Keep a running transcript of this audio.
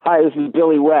Hi, this is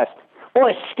Billy West.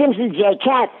 Or Stimson J.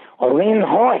 Cat. Or Lynn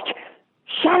Hort.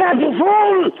 Shut up, you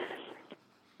fool!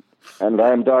 And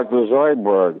I'm Dr.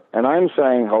 Zoidberg, and I'm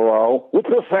saying hello with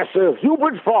Professor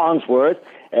Hubert Farnsworth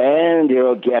and your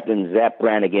old Captain Zap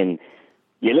Brannigan.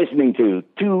 You're listening to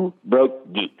Two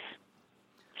Broke Geeks.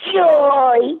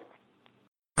 Joy!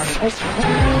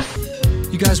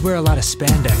 You guys wear a lot of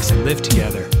spandex and live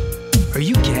together. Are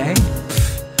you gay?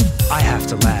 I have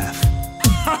to laugh.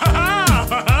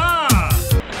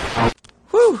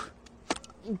 Whew.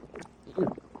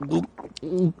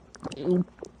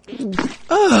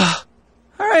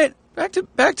 All right,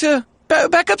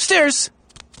 back upstairs.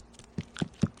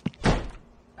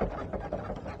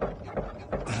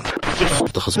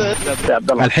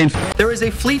 There is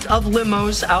a fleet of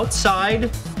limos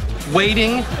outside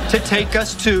waiting to take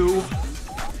us to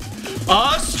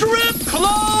a strip club!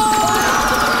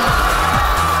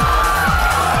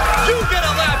 You get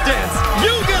a lap dance!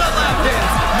 You get a lap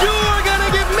dance! You're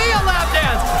gonna give me a lap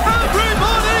dance!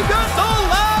 Everybody gets a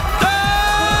lap dance!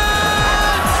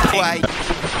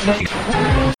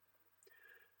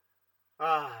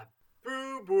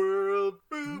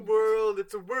 Boob world,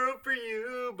 it's a world for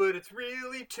you, but it's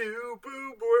really two.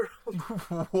 Boob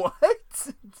world.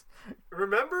 What?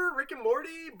 Remember Rick and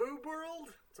Morty? Boob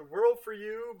world? It's a world for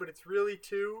you, but it's really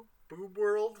two. Boob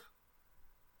world.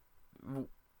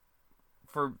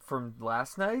 From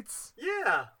last night's?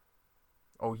 Yeah.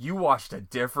 Oh, you watched a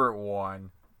different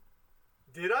one.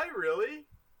 Did I really?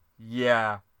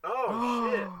 Yeah.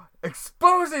 Oh, shit.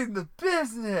 Exposing the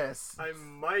business! I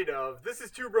might have. This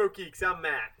is Two Broke Geeks. I'm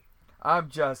Matt. I'm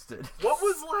Justin. What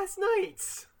was last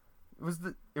night's? It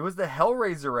was the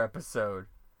Hellraiser episode.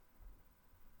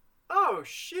 Oh,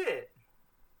 shit.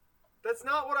 That's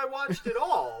not what I watched at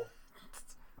all.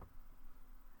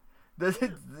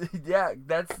 Yeah,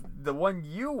 that's the one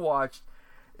you watched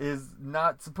is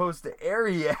not supposed to air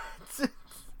yet.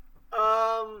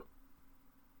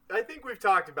 I think we've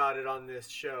talked about it on this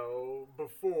show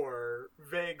before,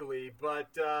 vaguely, but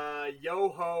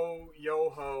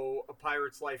yo-ho, A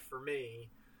Pirate's Life for me,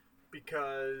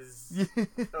 because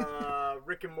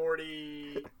Rick and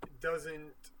Morty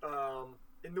doesn't...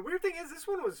 and the weird thing is, this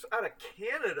one was out of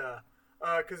Canada,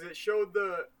 because it showed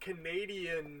the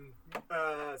Canadian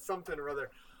something or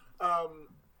other.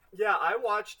 Yeah, I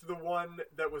watched the one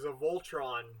that was a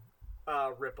Voltron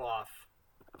ripoff.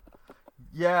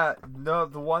 Yeah, no,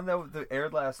 the one that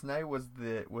aired last night was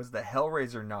the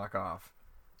Hellraiser knockoff.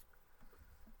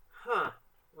 Huh.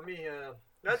 Let me,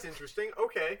 that's interesting.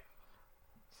 Okay.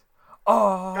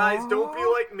 Oh. Guys, don't be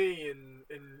like me and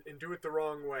do it the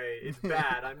wrong way. It's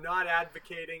bad. I'm not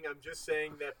advocating. I'm just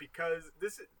saying that because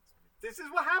this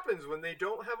is what happens when they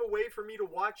don't have a way for me to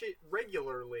watch it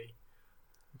regularly.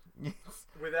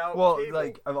 Without cable.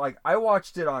 like I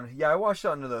watched it on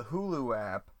the Hulu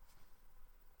app.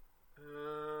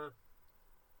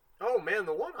 Oh man,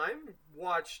 the one I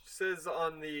watched says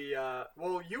on the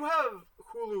well, you have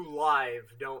Hulu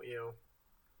Live, don't you?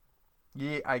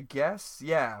 Yeah, I guess.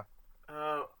 Yeah.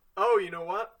 Oh, you know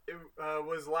what? It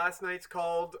was last night's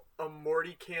called A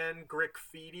Morty Can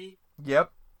Graffiti.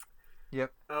 Yep.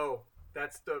 Oh,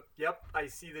 that's the yep. I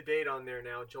see the date on there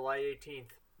now, July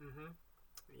 18th.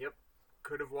 Yep.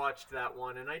 Could have watched that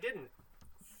one, and I didn't.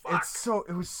 Fuck.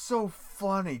 It was so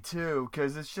funny too,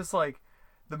 because it's just like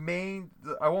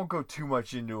I won't go too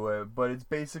much into it, but it's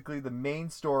basically the main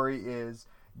story is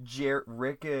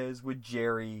Rick is with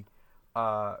Jerry,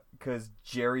 because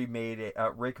Jerry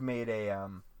Rick made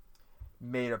a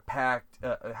pact,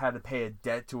 had to pay a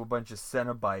debt to a bunch of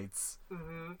Cenobites,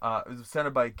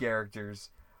 Cenobite characters.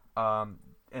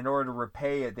 In order to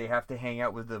repay it, they have to hang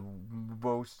out with the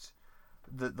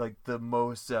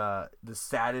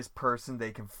saddest person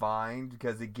they can find,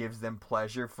 because it gives them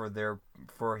pleasure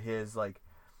for his like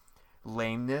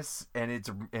lameness, and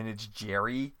it's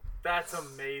Jerry. That's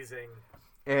amazing.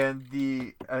 And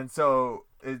so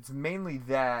it's mainly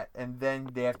that, and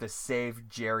then they have to save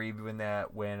Jerry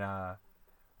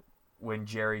when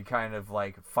Jerry kind of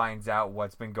like finds out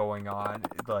what's been going on,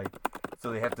 like,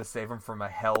 so they have to save him from a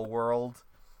hell world.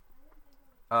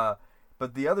 But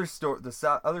the other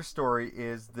story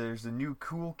is there's a new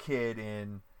cool kid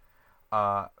in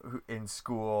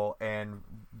school, and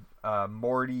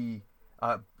Morty,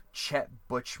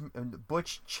 Butch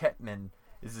Chetman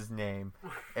is his name,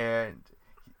 and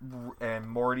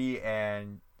Morty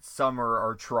and Summer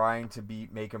are trying to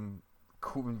make him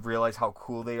cool, realize how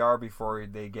cool they are before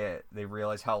they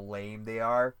realize how lame they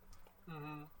are.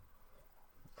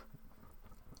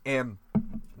 And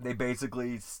they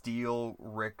basically steal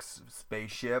Rick's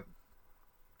spaceship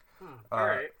All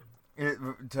right.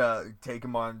 to take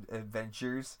him on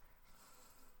adventures.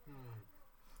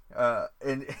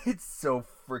 And it's so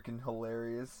freaking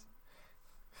hilarious.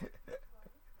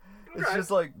 It's Okay.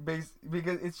 just like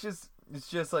because it's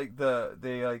just like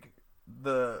they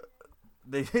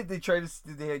try to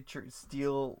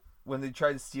steal when they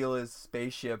try to steal his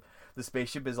spaceship. The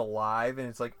spaceship is alive, and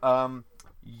it's like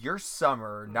you're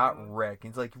Summer, not Rick.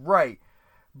 And it's like, right,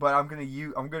 but we're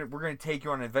gonna take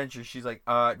you on an adventure. She's like,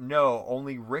 no,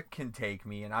 only Rick can take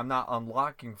me, and I'm not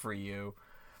unlocking for you.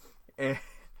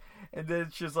 And then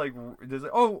it's just like, there's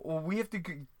like, oh, well, we have to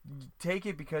take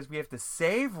it because we have to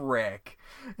save Rick.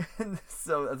 And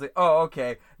so I was like, oh,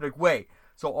 okay. Like, wait,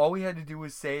 so all we had to do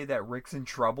was say that Rick's in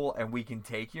trouble and we can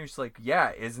take you? It's like,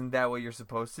 yeah, isn't that what you're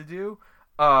supposed to do?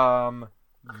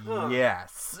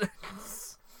 Yes.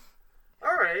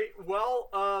 All right. Well,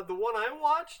 the one I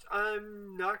watched,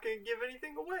 I'm not gonna give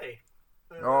anything away.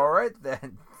 All right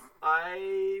then.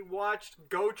 I watched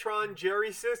Gotron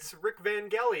Jerry Sith's Rick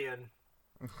Vangelion.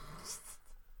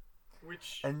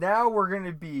 Which And now we're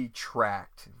gonna be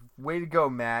tracked. Way to go,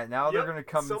 Matt. Now they're gonna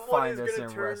come and find us and arrest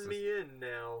us. Someone is gonna turn me in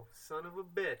now, son of a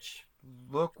bitch.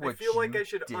 Look what I feel like you I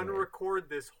should did. unrecord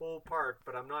this whole part,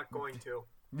 but I'm not going to.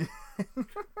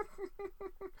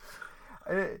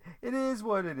 It is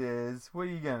what it is. What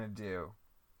are you gonna do?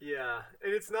 Yeah,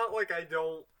 and it's not like I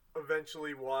don't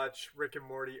eventually watch Rick and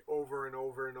Morty over and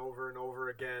over and over and over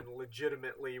again,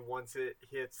 legitimately once it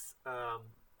hits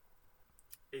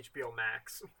HBO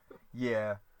Max.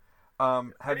 Yeah.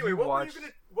 Have anyway, you what watched?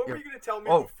 were you gonna tell me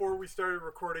before we started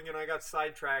recording and I got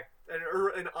sidetracked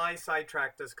and I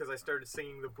sidetracked us because I started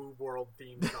singing the Boob World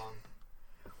theme song.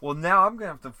 Well, now I'm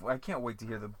gonna have to. I can't wait to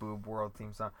hear the Boob World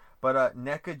theme song. But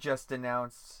NECA just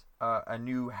announced a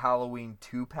new Halloween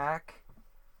 2-pack.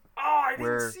 Oh, I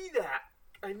didn't see that.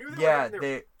 I knew they were having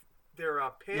their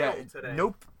panel today.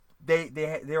 Nope. They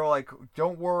were like,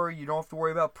 don't worry, you don't have to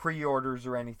worry about pre-orders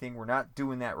or anything. We're not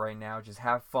doing that right now. Just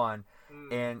have fun.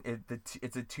 And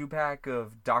it's a 2-pack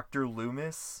of Dr.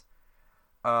 Loomis,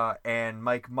 and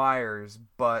Mike Myers.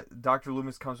 But Dr.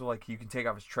 Loomis comes with, like, you can take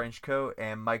off his trench coat,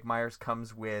 and Mike Myers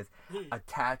comes with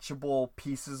attachable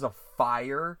pieces of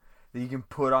fire that you can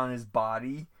put on his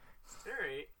body. All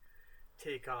right.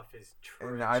 Take off his trench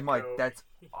coat. And I'm like, that's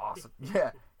awesome.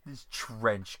 Yeah, his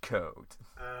trench coat.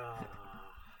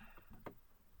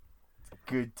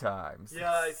 Good times.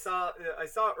 Yeah, I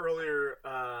saw earlier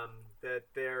that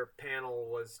their panel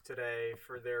was today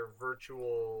for their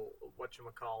virtual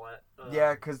whatchamacallit.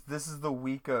 Yeah, because this is the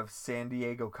week of San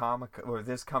Diego Comic-Con, or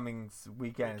this coming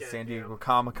weekend is San Diego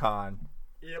Comic-Con.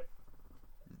 Yep.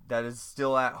 That is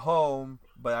still at home,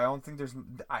 but I don't think there's...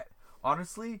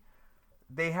 honestly,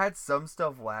 they had some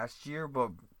stuff last year,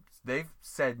 but they've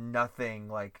said nothing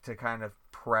like to kind of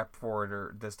prep for it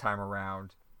or this time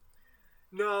around.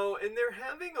 No, and they're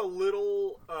having a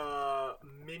little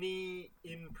mini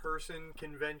in-person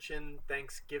convention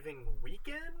Thanksgiving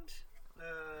weekend.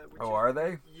 Are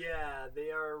they? Yeah,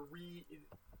 they are.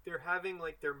 They're having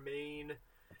like their main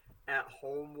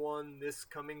at-home one this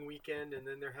coming weekend, and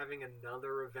then they're having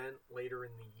another event later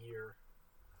in the year.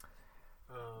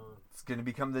 It's going to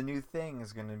become the new thing.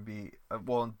 It's going to be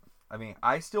well. I mean,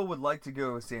 I still would like to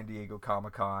go to San Diego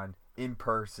Comic-Con in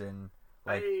person.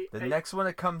 Like, the next one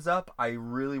that comes up, I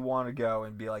really want to go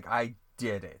and be like, I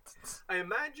did it. I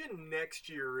imagine next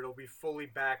year it'll be fully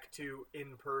back to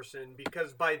in-person,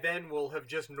 because by then we'll have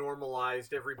just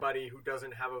normalized everybody who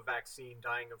doesn't have a vaccine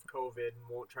dying of COVID and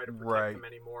won't try to protect them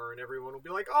anymore, and everyone will be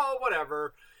like, oh,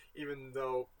 whatever, even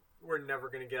though we're never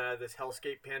going to get out of this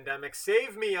hellscape pandemic.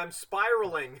 Save me, I'm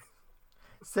spiraling.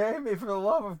 Save me for the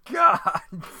love of God.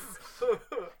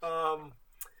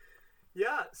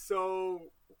 Yeah,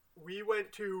 so... we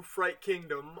went to Fright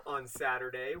Kingdom on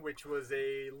Saturday, which was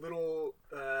a little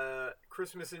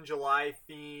Christmas in July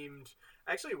themed...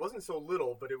 Actually, it wasn't so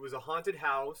little, but it was a haunted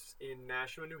house in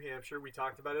Nashua, New Hampshire. We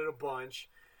talked about it a bunch,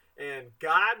 and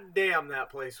goddamn, that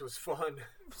place was fun.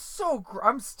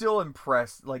 I'm still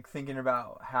impressed, like, thinking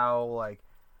about how,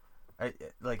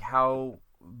 how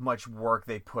much work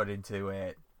they put into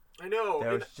it. I know.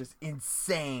 That was just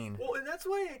insane. Well, and that's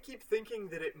why I keep thinking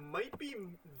that it might be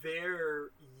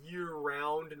there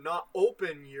year-round, not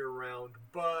open year-round,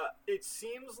 but it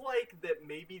seems like that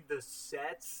maybe the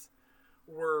sets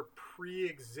were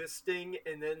pre-existing,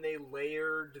 and then they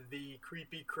layered the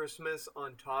creepy Christmas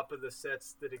on top of the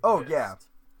sets that exist. Oh, yeah.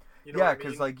 You know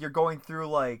because, like, you're going through,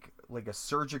 like a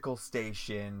surgical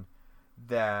station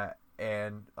that...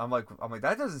 And I'm like,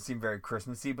 that doesn't seem very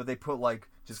Christmassy, but they put like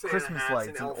just Santa Christmas hats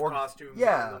lights and elf costumes.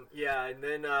 Yeah, on them. Yeah, and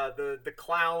then the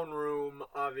clown room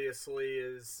obviously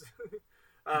is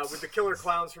with the killer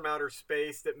clowns from outer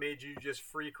space that made you just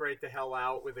freak right the hell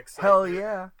out with excitement. Hell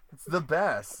yeah, it's the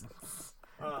best.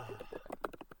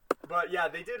 yeah,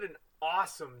 they did an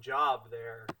awesome job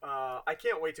there. I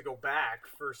can't wait to go back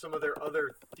for some of their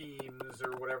other themes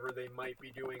or whatever they might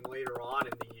be doing later on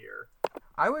in the year.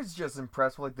 I was just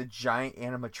impressed with like the giant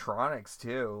animatronics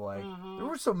too. Like there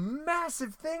were some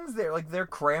massive things there. Like their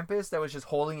Krampus that was just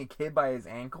holding a kid by his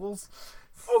ankles.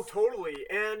 Oh, totally.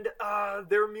 And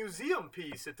their museum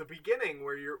piece at the beginning,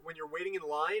 where when you're waiting in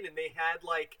line, and they had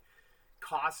like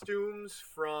costumes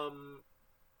from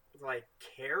like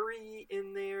Carrie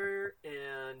in there,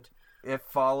 and It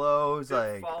Follows,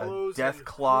 like Follows, a Death and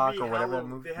Clock Hubie or whatever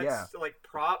movie. They had Yeah, like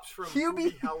props from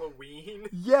Hubie. Hubie Halloween.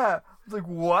 yeah. I was like,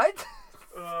 what?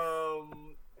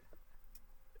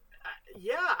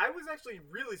 Yeah, I was actually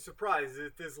really surprised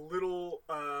at this little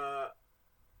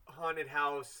haunted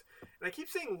house. And I keep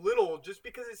saying little just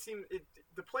because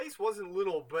the place wasn't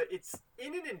little, but it's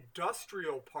in an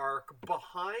industrial park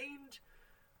behind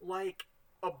like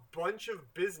a bunch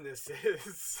of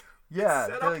businesses. Yeah,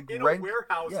 It's set they're, up like, in rent- a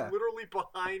warehouse, yeah. literally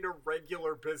behind a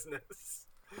regular business.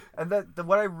 And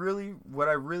what I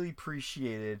really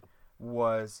appreciated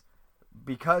was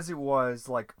because it was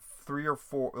like three or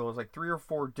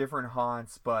four different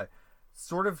haunts, but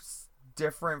sort of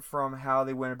different from how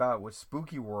they went about with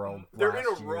Spooky World. They're in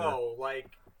last a year. row, like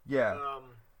Yeah.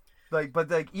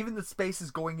 But even the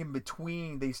spaces going in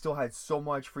between, they still had so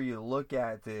much for you to look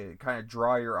at to kind of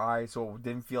draw your eye, so it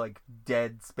didn't feel like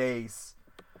dead space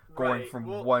going Right, from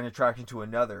well- one attraction to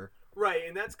another. Right,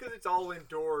 and that's because it's all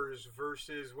indoors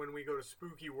versus when we go to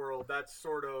Spooky World, that's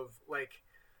sort of like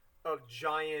a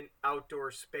giant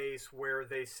outdoor space where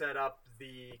they set up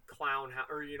the clown house,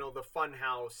 or the fun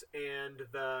house and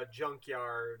the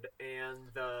junkyard and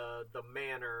the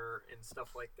manor and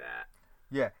stuff like that.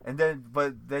 Yeah,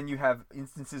 but then you have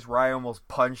instances where I almost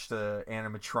punched the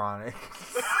animatronic.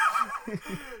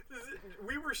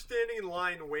 We were standing in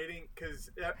line waiting because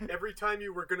every time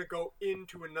you were going to go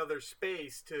into another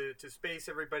space to space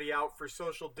everybody out for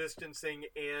social distancing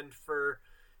and for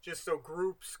just so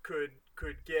groups could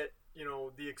get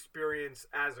the experience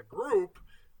as a group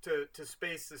to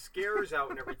space the scares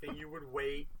out and everything, you would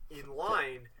wait in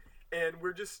line. And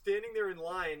we're just standing there in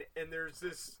line, and there's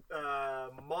this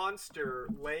monster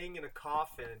laying in a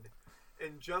coffin,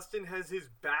 and Justin has his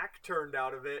back turned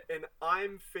out of it, and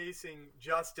I'm facing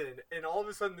Justin, and all of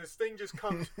a sudden this thing just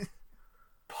comes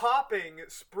popping,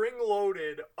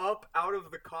 spring-loaded, up out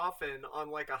of the coffin on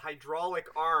like a hydraulic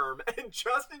arm, and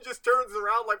Justin just turns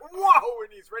around like, whoa,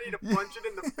 and he's ready to punch it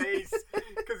in the face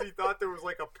because he thought there was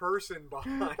like a person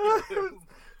behind him.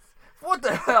 What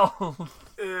the hell?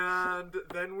 And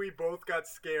then we both got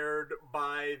scared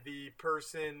by the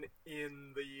person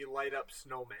in the light up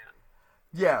snowman.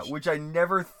 Yeah, which I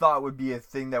never thought would be a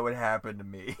thing that would happen to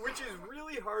me. Which is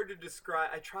really hard to describe.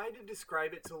 I tried to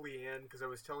describe it to Leanne because I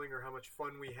was telling her how much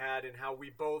fun we had and how we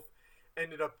both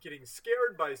ended up getting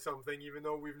scared by something, even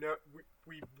though we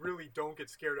really don't get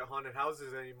scared at haunted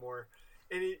houses anymore.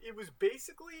 And it was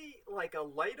basically like a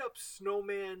light up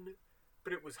snowman,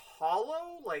 but it was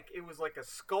hollow, like it was like a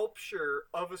sculpture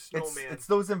of a snowman. It's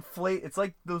those It's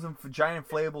like those giant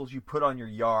inflatables you put on your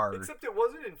yard. Except it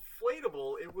wasn't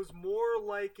inflatable. It was more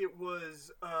like it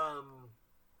was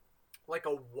like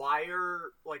a wire,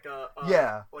 like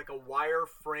a wire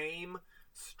frame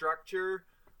structure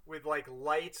with like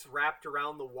lights wrapped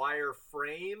around the wire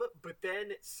frame, but then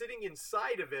sitting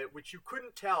inside of it, which you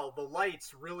couldn't tell, the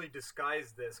lights really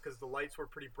disguised this because the lights were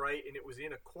pretty bright and it was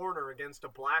in a corner against a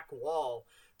black wall.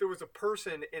 There was a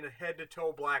person in a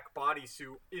head-to-toe black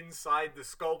bodysuit inside the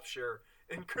sculpture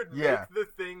and could make the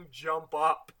thing jump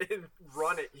up and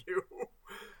run at you.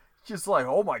 Just like,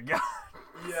 oh my god.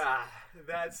 Yeah,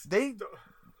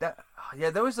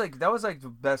 that was like the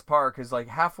best part, because like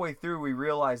halfway through we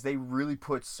realized they really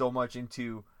put so much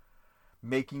into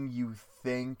making you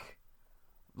think,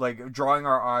 like drawing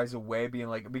our eyes away, being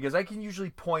like, because I can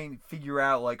usually figure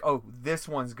out like, oh, this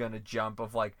one's gonna jump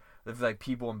of like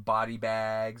people in body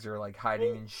bags or like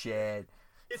hiding in shit.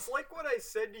 It's like what I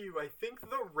said to you. I think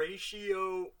the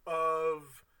ratio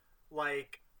of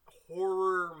like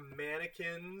horror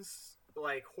mannequins,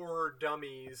 like horror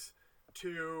dummies,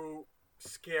 to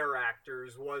scare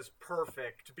actors was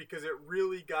perfect, because it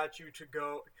really got you to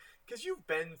go, because you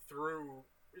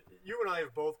and I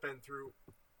have both been through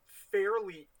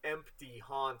fairly empty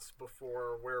haunts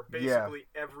before, where basically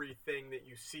everything that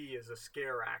you see is a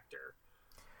scare actor.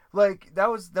 Like that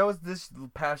was this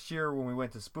past year when we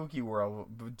went to Spooky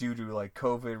World due to like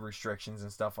COVID restrictions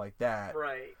and stuff like that.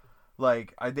 Right.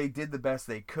 Like they did the best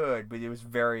they could, but it was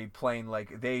very plain.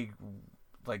 Like they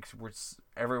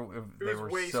were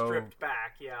way stripped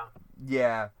back. Yeah.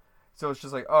 Yeah. So it's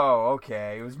just like, oh,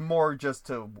 okay. It was more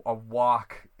just a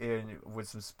walk in with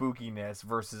some spookiness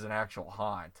versus an actual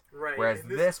haunt. Right. Whereas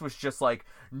this was just like,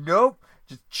 nope,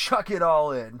 just chuck it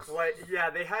all in. Like, yeah,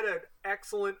 they had an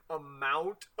excellent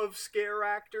amount of scare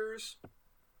actors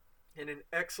and an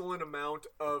excellent amount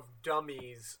of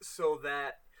dummies, so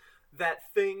that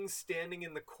thing standing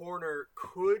in the corner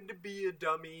could be a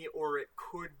dummy or it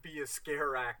could be a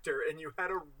scare actor, and you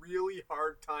had a really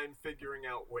hard time figuring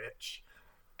out which.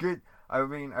 Good. I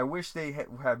mean, I wish they had.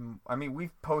 I mean,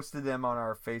 we've posted them on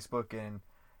our Facebook and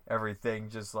everything.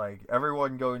 Just like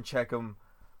everyone, go and check them.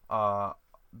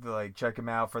 Check them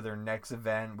out for their next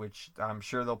event, which I'm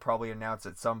sure they'll probably announce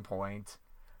at some point.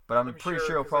 But I'm pretty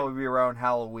sure it'll probably be around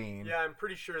Halloween. Yeah, I'm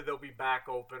pretty sure they'll be back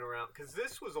open around, because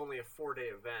this was only a 4-day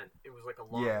event. It was like a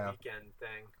long weekend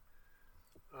thing.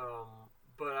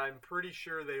 But I'm pretty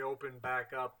sure they open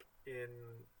back up in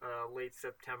late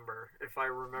September, if I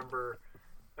remember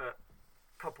a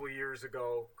couple years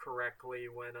ago correctly,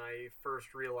 when I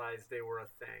first realized they were a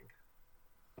thing.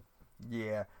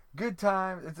 Yeah, good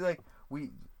time. It's like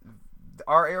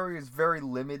our area is very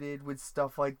limited with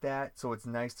stuff like that, so it's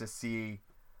nice to see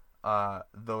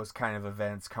those kind of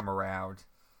events come around.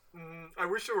 I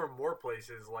wish there were more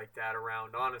places like that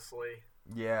around, honestly.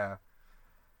 Yeah.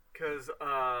 Because,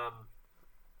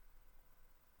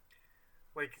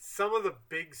 like, some of the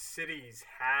big cities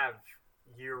have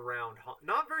year-round haunts.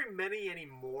 Not very many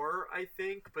anymore, I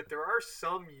think, but there are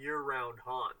some year-round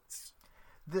haunts.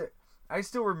 I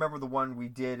still remember the one we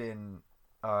did in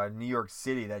New York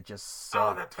City that just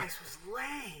sucked. Oh, that place was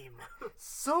lame.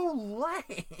 So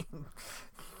lame.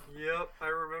 Yep, I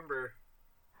remember.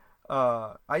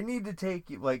 I need to take,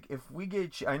 like, if we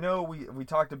get, I know we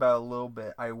talked about it a little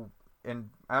bit, I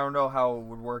don't know how it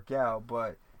would work out,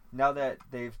 but now that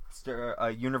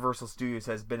Universal Studios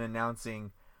has been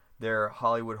announcing their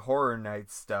Hollywood Horror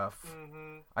Nights stuff,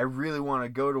 I really want to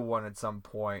go to one at some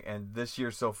point, and this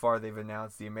year so far they've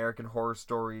announced the American Horror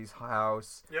Stories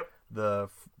house, the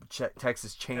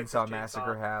Texas Chainsaw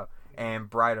Massacre house, and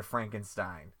Bride of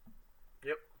Frankenstein.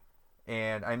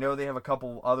 And I know they have a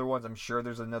couple other ones. I'm sure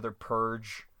there's another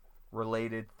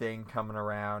Purge-related thing coming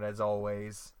around, as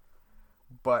always.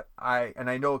 But I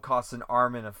know it costs an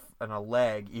arm and a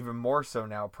leg, even more so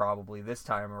now probably this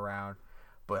time around.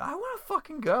 But I want to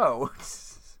fucking go.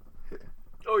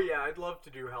 Oh yeah, I'd love to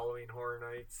do Halloween Horror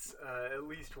Nights at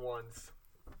least once.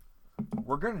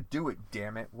 We're gonna do it,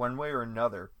 damn it, one way or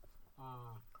another.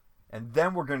 And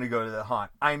then we're gonna go to the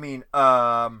haunt. I mean,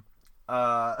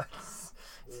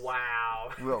 Wow.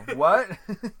 Well, what?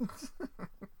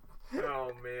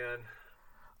 Oh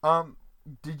man.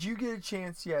 Did you get a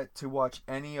chance yet to watch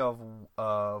any of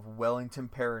Wellington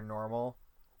Paranormal?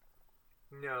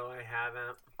 No, I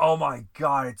haven't. Oh my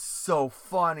god, it's so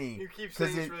funny. You keep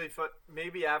saying it's really fun.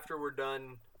 Maybe after we're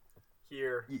done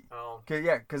here.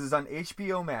 Because it's on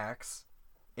HBO Max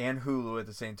and Hulu at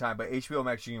the same time. But HBO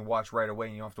Max you can watch right away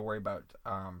and you don't have to worry about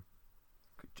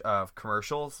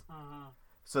commercials.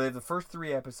 So they have the first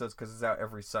 3 episodes because it's out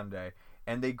every Sunday,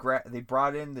 and they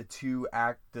brought in the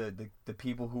the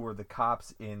people who were the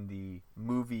cops in the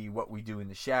movie What We Do in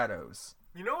the Shadows.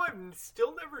 You know, I've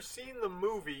still never seen the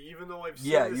movie, even though I've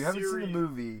seen you haven't seen the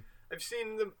movie. I've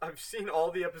seen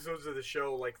all the episodes of the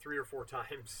show like 3 or 4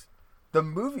 times. The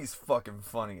movie's fucking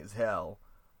funny as hell.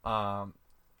 I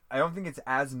don't think it's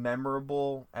as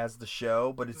memorable as the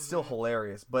show, but it's still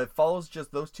hilarious. But it follows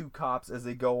just those 2 cops as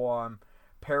they go on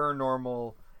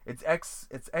paranormal. It's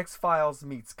X-Files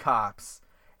meets Cops,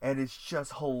 and it's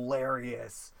just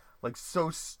hilarious. Like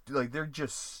they're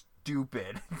just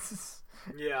stupid.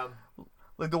 Yeah.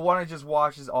 Like the one I just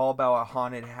watched is all about a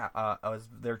haunted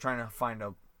they're trying to find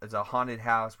it's a haunted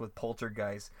house with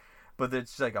poltergeist, but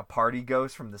it's like a party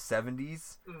ghost from the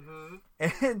 70s.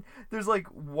 And there's like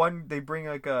they bring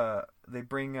a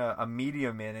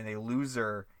medium in, and they lose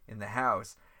her in the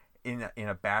house in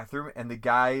a bathroom, and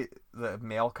the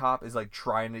male cop is like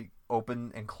trying to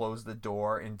open and close the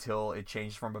door until it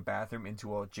changed from a bathroom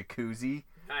into a jacuzzi.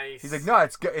 Nice. He's like, no,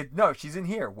 it's good. No, she's in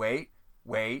here. Wait.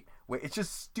 It's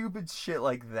just stupid shit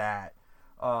like that.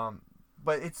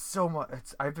 But it's so much.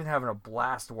 I've been having a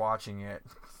blast watching it.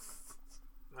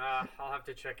 I'll have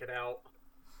to check it out.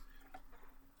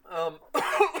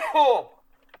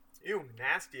 Ew,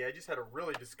 nasty. I just had a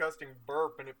really disgusting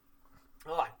burp, and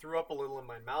I threw up a little in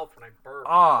my mouth when I burped.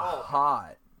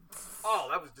 Hot. Oh,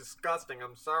 that was disgusting.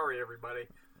 I'm sorry, everybody.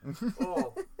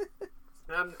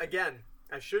 Again,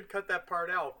 I should cut that part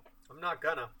out. I'm not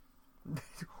gonna.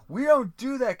 We don't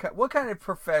do that. What kind of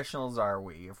professionals are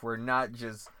we if we're not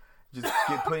just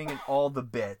putting in all the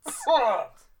bits?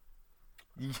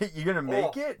 You gonna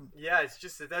make it? Yeah, it's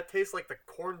just that tastes like the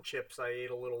corn chips I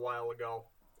ate a little while ago.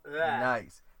 Ugh.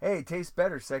 Nice. Hey, it tastes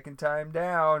better second time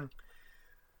down.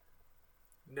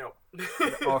 No.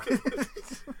 Oh.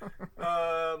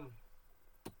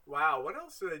 Wow, what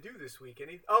else did I do this week?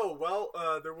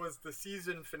 There was the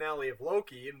season finale of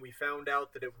Loki, and we found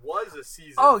out that it was a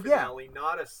season finale,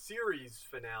 not a series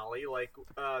finale, like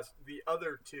the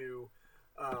other two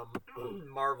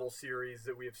Marvel series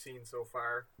that we have seen so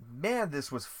far. Man,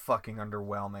 this was fucking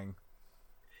underwhelming.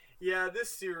 Yeah, this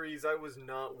series I was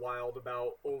not wild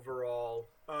about overall.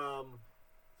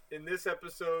 In this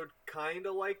episode, kind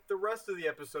of like the rest of the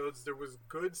episodes, there was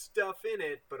good stuff in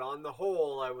it, but on the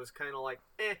whole, I was kind of like,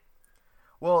 eh.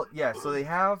 Well, yeah, so they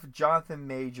have Jonathan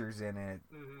Majors in it,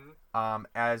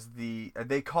 as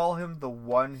they call him the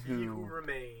one who... He who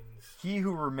remains. He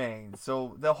who remains.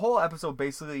 So the whole episode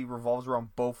basically revolves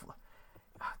around both...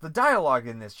 The dialogue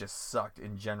in this just sucked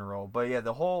in general, but yeah,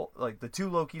 the whole, like, the two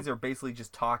Lokis are basically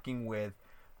just talking with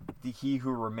the He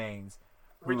Who Remains.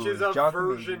 Which is a Jonathan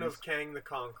version Majors. of Kang the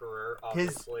Conqueror,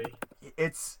 obviously.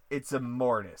 It's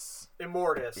Immortus.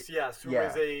 Immortus, yes, who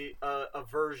Yeah. is a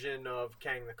version of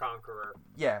Kang the Conqueror.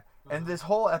 Yeah, and this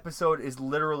whole episode is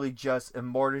literally just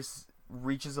Immortus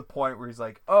reaches a point where he's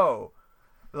like, oh,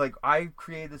 like, I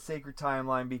created the sacred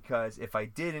timeline because if I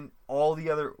didn't, all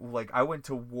the other, like, I went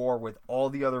to war with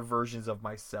all the other versions of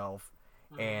myself,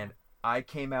 and I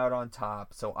came out on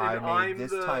top, so I made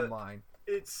this timeline.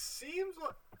 It seems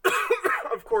like...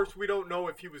 Of course, we don't know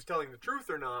if he was telling the truth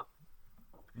or not.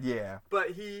 Yeah.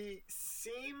 But he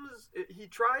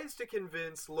tries to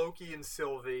convince Loki and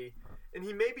Sylvie, and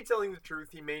he may be telling the truth,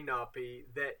 he may not be,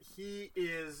 that he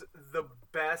is the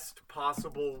best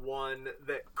possible one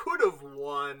that could have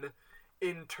won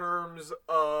in terms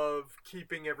of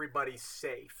keeping everybody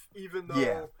safe. Even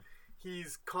though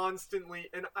he's constantly,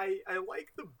 and I like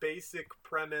the basic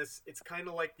premise. It's kind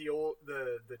of like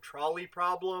the trolley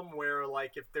problem, where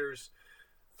like if there's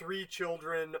 3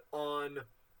 children on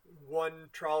one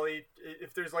trolley,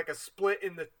 if there's like a split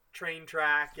in the train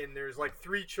track and there's like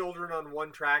 3 children on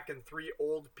one track and 3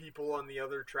 old people on the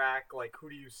other track, like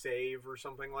who do you save or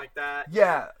something like that?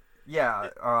 Yeah.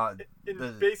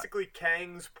 Basically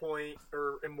Kang's point,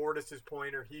 or Immortus's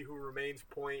point, or He Who Remains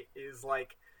point is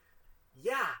like,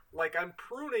 yeah, like I'm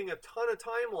pruning a ton of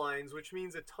timelines, which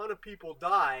means a ton of people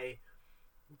die,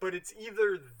 but it's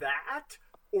either that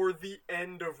or the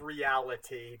end of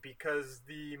reality, because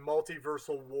the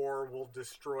multiversal war will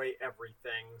destroy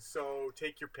everything. So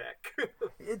take your pick.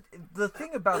 The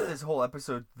thing about this whole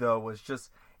episode, though, was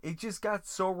it just got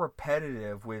so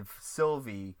repetitive with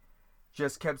Sylvie.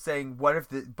 Just kept saying, "What if?"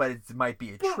 But it might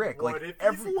be a trick. What like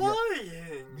if he's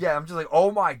lying? Yeah, I'm just like,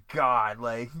 oh my god,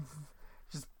 like,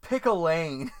 just pick a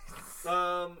lane.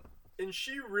 And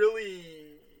she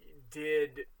really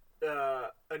did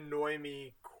annoy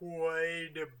me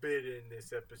quite a bit in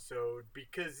this episode,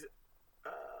 because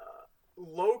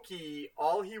Loki,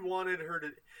 all he wanted her to...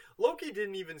 Loki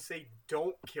didn't even say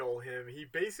don't kill him. He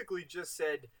basically just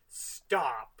said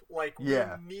stop. Like, we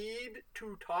need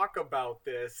to talk about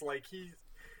this. Like,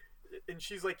 and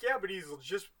she's like, yeah, but he's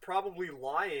just probably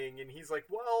lying. And he's like,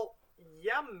 well,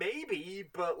 yeah, maybe,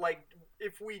 but like,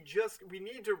 if we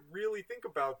need to really think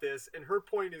about this. And her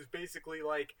point is basically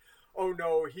like, oh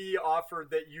no, he offered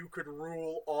that you could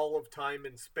rule all of time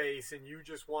and space, and you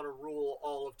just want to rule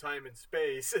all of time and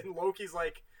space. And Loki's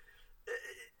like,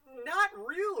 not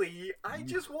really. I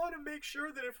just want to make sure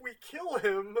that if we kill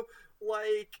him,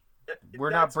 like... We're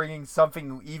not bringing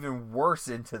something even worse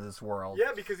into this world.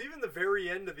 Yeah, because even the very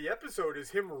end of the episode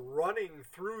is him running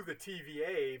through the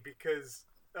TVA, because...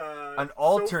 an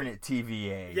alternate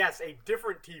TVA. Yes, a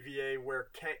different TVA where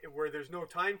there's no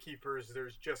timekeepers,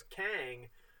 there's just Kang.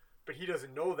 But he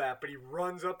doesn't know that, but he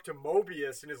runs up to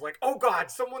Mobius and is like, oh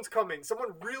god, someone's coming.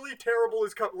 Someone really terrible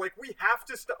is coming. Like, we have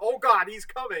to oh god, he's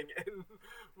coming. And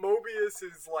Mobius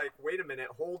is like, wait a minute,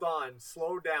 hold on,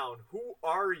 slow down. Who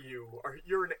are you?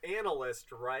 You're an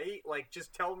analyst, right? Like,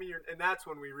 just tell me and that's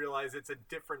when we realize it's a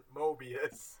different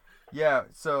Mobius. Yeah,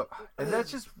 so, and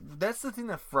that's the thing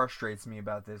that frustrates me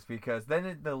about this, because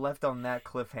then they left on that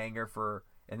cliffhanger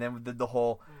and then the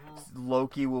whole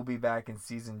Loki will be back in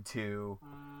season 2.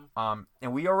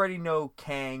 And we already know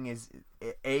Kang is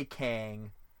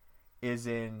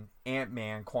in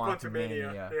Ant-Man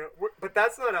Quantumania. Yeah. But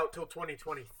that's not out till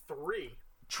 2023.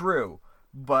 True.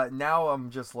 But now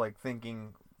I'm just like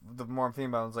thinking, the more I'm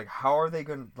thinking about it, it's like, how are they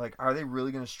are they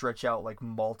really going to stretch out like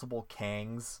multiple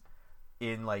Kangs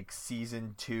in like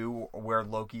season 2, where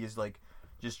Loki is like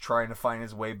just trying to find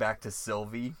his way back to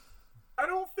Sylvie? I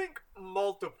don't think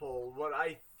multiple. What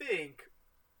I think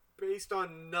based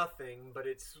on nothing, but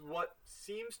it's what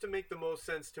seems to make the most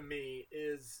sense to me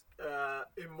is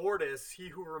Immortus, He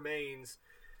Who Remains,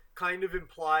 kind of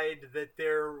implied that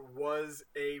there was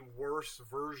a worse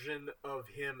version of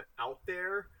him out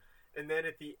there. And then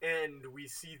at the end, we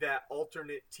see that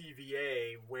alternate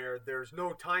TVA where there's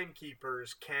no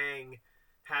timekeepers. Kang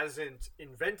hasn't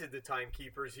invented the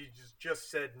timekeepers. He just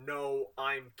said, no,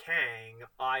 I'm Kang.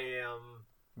 I am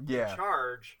in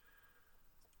charge.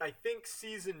 I think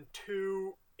season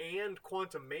 2 and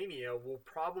Quantumania will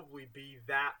probably be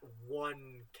that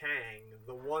one Kang,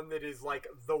 the one that is like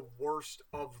the worst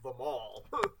of them all.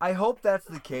 I hope that's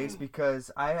the case because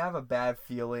I have a bad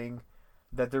feeling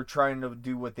that they're trying to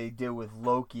do what they did with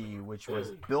Loki, which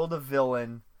was build a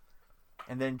villain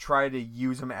and then try to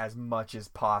use him as much as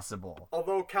possible.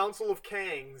 Although Council of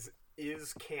Kangs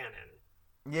is canon.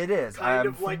 It is. Kind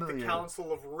of like the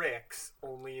Council of Ricks,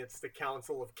 only it's the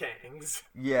Council of Kangs.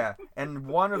 Yeah, and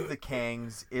one of the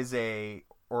Kangs is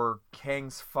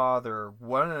Kang's father,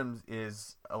 one of them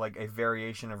is like a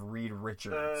variation of Reed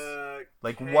Richards.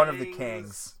 Like Kang's one of the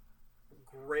Kangs.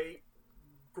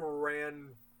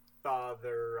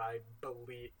 Great-grandfather, I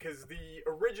believe. Because the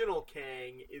original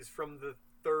Kang is from the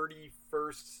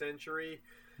 31st century.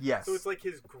 Yes. So it's like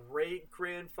his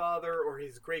great-grandfather or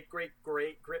his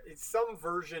great-great-great... It's some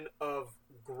version of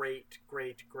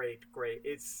great-great-great-great.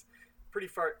 It's pretty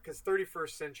far... Because 31st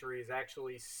century is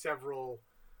actually several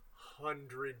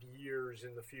hundred years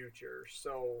in the future.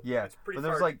 So it's pretty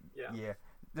far...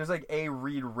 There's like a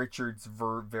Reed Richards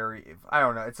I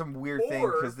don't know. It's some weird thing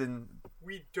because then...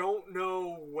 We don't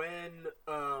know when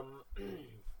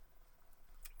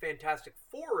Fantastic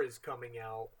Four is coming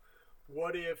out.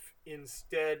 What if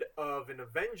instead of an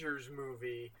Avengers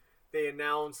movie, they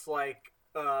announce like,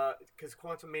 because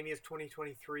Quantumania is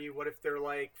 2023, what if they're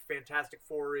like Fantastic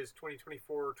Four is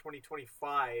 2024 or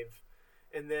 2025,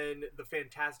 and then the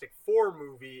Fantastic Four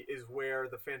movie is where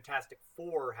the Fantastic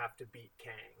Four have to beat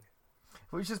Kang?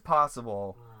 Which is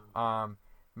possible.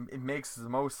 It makes the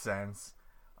most sense.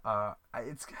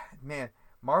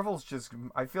 Marvel's just...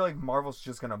 I feel like Marvel's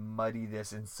just gonna muddy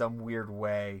this in some weird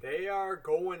way. They are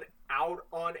going out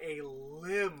on a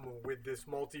limb with this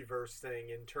multiverse thing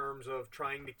in terms of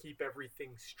trying to keep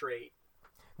everything straight.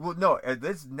 Well, no,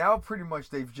 this now pretty much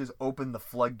they've just opened the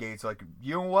floodgates. Like,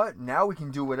 you know what? Now we can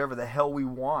do whatever the hell we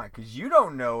want because you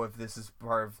don't know if this is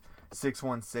part of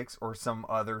 616 or some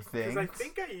other thing. Because I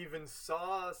think I even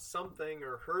saw something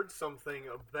or heard something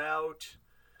about...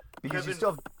 Because you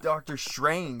still have Doctor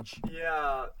Strange.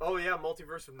 Yeah. Oh, yeah,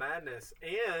 Multiverse of Madness.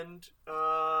 And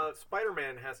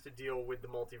Spider-Man has to deal with the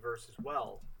multiverse as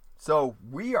well. So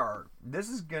this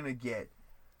is going to get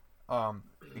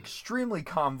extremely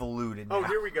convoluted now. Oh,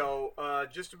 here we go.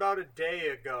 Just about a day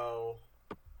ago,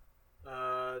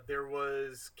 there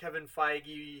was Kevin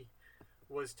Feige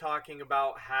was talking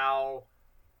about how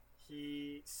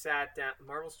he sat down.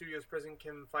 Marvel Studios president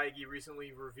Kevin Feige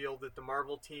recently revealed that the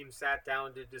Marvel team sat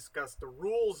down to discuss the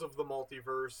rules of the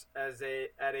multiverse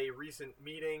at a recent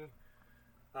meeting.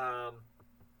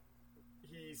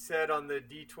 He said on the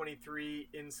D23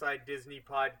 Inside Disney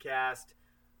podcast,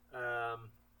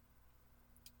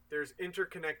 there's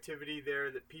interconnectivity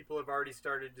there that people have already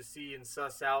started to see and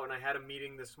suss out. And I had a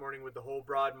meeting this morning with the whole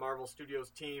broad Marvel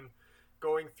Studios team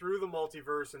going through the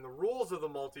multiverse and the rules of the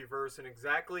multiverse and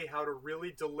exactly how to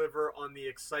really deliver on the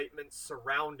excitement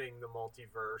surrounding the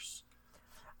multiverse.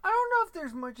 I don't know if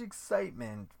there's much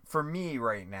excitement for me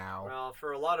right now. Well,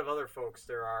 for a lot of other folks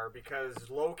there are, because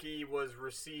Loki was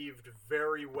received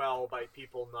very well by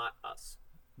people, not us.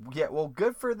 Yeah, well,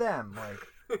 good for them. Like,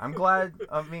 I'm glad.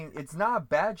 I mean, it's not a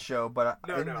bad show, but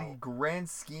the grand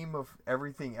scheme of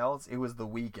everything else, it was the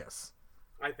weakest.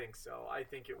 I think so. I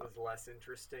think it was less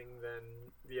interesting than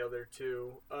the other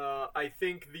two. I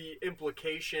think the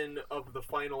implication of the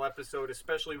final episode,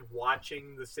 especially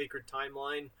watching the Sacred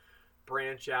Timeline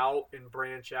branch out and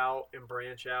branch out and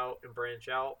branch out and branch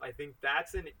out, I think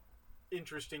that's an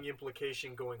interesting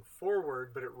implication going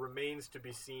forward, but it remains to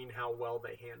be seen how well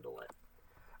they handle it.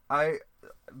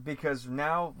 Because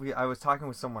now I was talking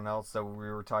with someone else that we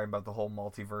were talking about the whole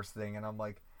multiverse thing, and I'm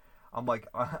like,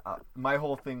 my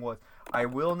whole thing was, I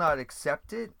will not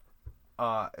accept it,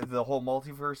 the whole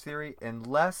multiverse theory,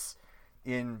 unless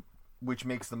which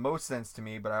makes the most sense to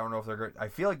me, but I don't know if they're going to, I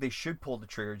feel like they should pull the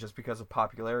trigger just because of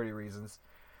popularity reasons,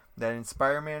 that in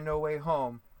Spider-Man No Way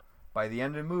Home, by the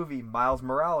end of the movie, Miles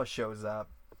Morales shows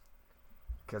up,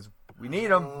 because we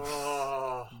need him.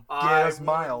 Get us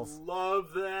Miles.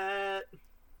 Love that.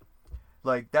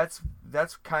 Like, that's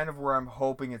kind of where I'm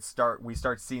hoping we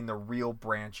start seeing the real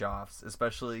branch offs,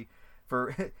 especially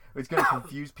for it's going to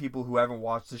confuse people who haven't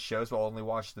watched the show, so only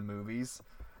watch the movies.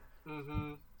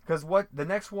 Mm-hmm. Because the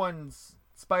next one's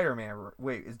Spider-Man.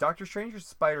 Wait, is Doctor Strange or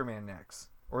Spider-Man next?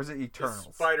 Or is it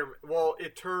Eternals?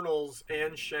 Eternals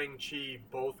and Shang-Chi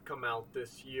both come out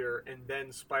this year, and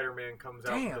then Spider-Man comes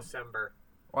out in December.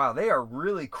 Wow, they are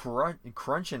really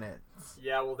crunching it.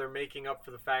 Yeah, well, they're making up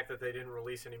for the fact that they didn't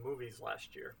release any movies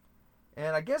last year.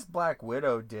 And I guess Black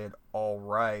Widow did all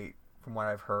right, from what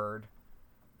I've heard.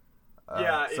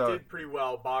 Yeah, it did pretty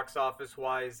well, box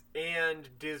office-wise, and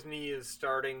Disney is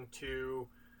starting to...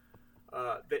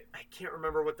 I can't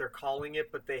remember what they're calling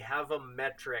it, but they have a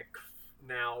metric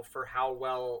now for how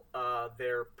well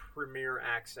their Premier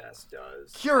Access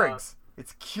does. Keurigs!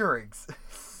 It's Keurigs.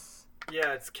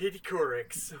 Yeah, it's Katie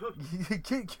Couric's.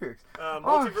 Katie Courigs.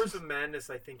 Multiverse of Madness,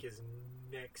 I think, is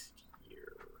next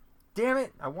year. Damn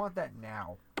it! I want that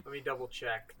now. Let me double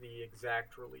check the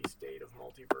exact release date of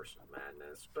Multiverse of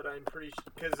Madness, but I'm pretty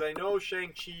because I know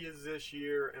Shang-Chi is this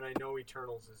year, and I know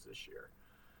Eternals is this year.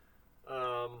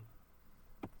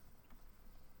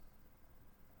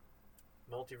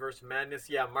 Multiverse of Madness,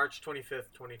 yeah, March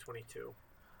 25th, 2022.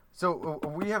 So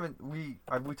we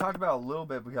talked about it a little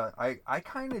bit because I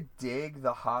kind of dig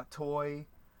the hot toy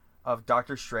of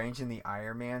Doctor Strange in the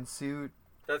Iron Man suit.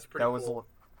 That's pretty cool.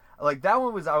 Like that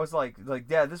one was I was like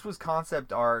yeah, this was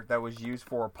concept art that was used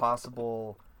for a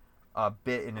possible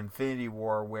bit in Infinity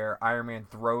War where Iron Man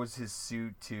throws his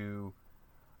suit to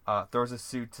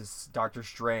Doctor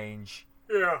Strange.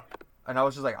 Yeah. And I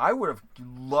was just like, I would have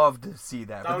loved to see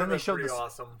that. But then they showed this.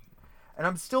 Awesome. And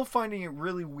I'm still finding it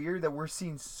really weird that we're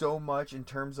seeing so much in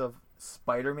terms of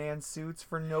Spider-Man suits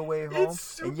for No Way Home,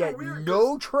 and yet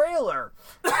no trailer.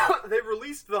 They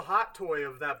released the hot toy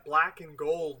of that black and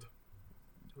gold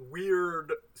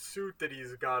weird suit that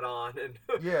he's got on, and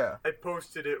yeah, I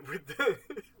posted it with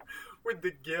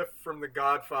the GIF from The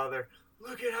Godfather.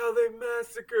 Look at how they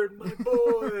massacred my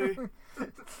boy.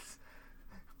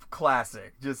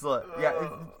 Classic. Just like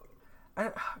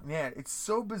man, it's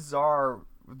so bizarre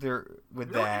there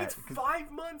with that. It's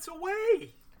 5 months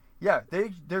away. Yeah,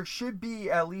 there should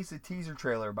be at least a teaser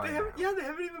trailer by now. Yeah, they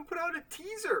haven't even put out a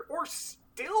teaser or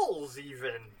stills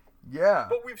even. Yeah,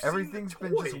 but we've everything's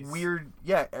seen been just weird.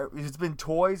 Yeah, it's been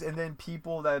toys and then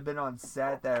people that have been on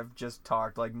set that have just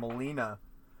talked, like Melina,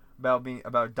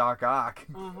 about Doc Ock.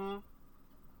 Mm-hmm.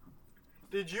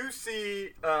 Did you see?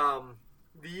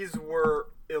 These were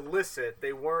illicit.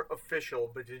 They weren't official,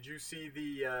 but did you see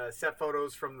the set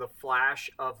photos from the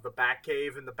Flash of the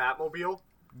Batcave and the Batmobile?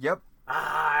 Yep.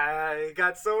 I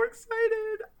got so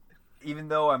excited. Even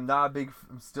though I'm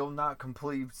still not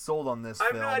completely sold on this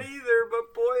film. I'm not either,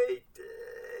 but boy,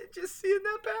 just seeing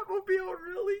that Batmobile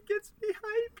really gets me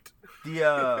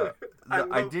hyped.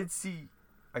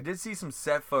 I did see some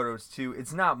set photos too.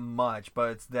 It's not much,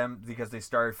 but it's them because they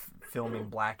started filming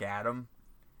Black Adam.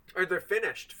 Or they're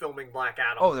finished filming Black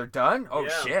Adam. Oh, they're done? Oh,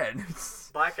 yeah. Shit.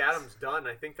 Black Adam's done.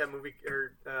 I think that movie,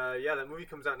 that movie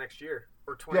comes out next year.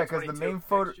 Or 2022. Yeah, because the main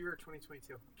photo... Next year or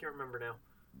 2022. Can't remember now.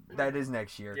 That is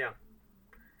next year. Yeah.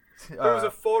 There was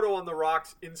a photo on The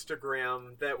Rock's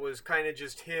Instagram that was kind of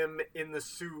just him in the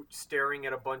suit staring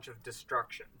at a bunch of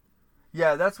destruction.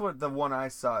 Yeah, that's what the one I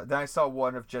saw. Then I saw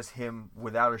one of just him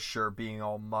without a shirt being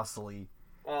all muscly.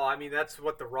 Oh, I mean, that's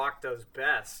what The Rock does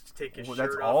best. Take his shirt off.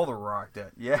 That's all The Rock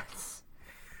does. Yes.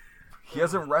 He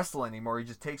doesn't wrestle anymore. He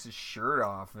just takes his shirt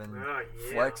off and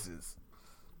flexes.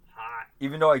 Hot.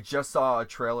 Even though I just saw a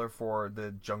trailer for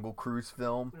the Jungle Cruise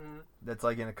film. Mm-hmm. That's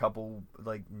like in a couple,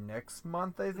 like next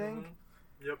month, I think.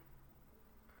 Mm-hmm.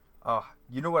 Yep.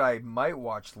 You know what I might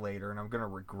watch later, and I'm going to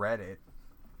regret it?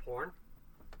 Porn?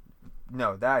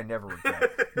 No, that I never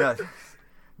regret.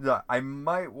 No, I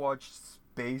might watch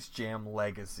Space Jam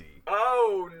Legacy.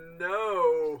 Oh,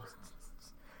 no.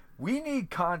 We need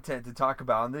content to talk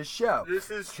about on this show. This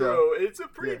is true. It's a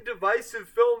pretty divisive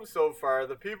film so far.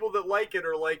 The people that like it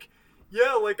are like,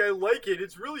 yeah, like I like it.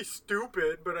 It's really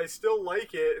stupid, but I still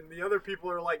like it. And the other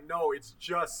people are like, no, it's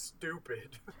just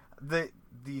stupid. The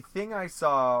thing I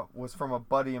saw was from a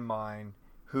buddy of mine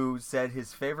who said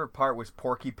his favorite part was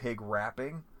Porky Pig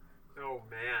rapping. Oh,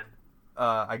 man.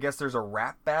 I guess there's a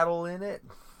rap battle in it.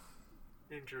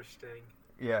 Interesting.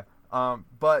 Yeah.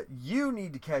 But you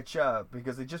need to catch up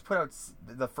because they just put out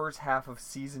the first half of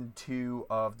season 2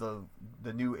 of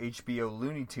the new HBO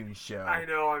Looney Tunes show. I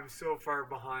know, I'm so far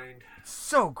behind. It's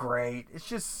so great. It's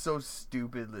just so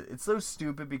stupid. It's so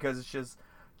stupid because it's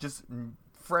just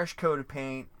fresh coat of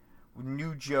paint,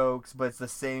 new jokes, but it's the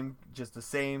same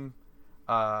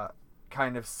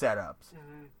kind of setups.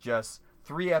 Mm-hmm. Just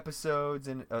 3 episodes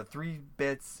and 3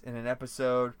 bits in an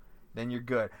episode. Then you're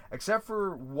good. Except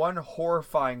for one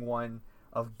horrifying one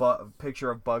of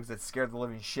picture of bugs that scared the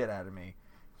living shit out of me.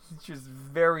 It's just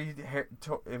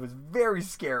it was very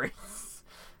scary.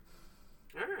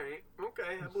 All right.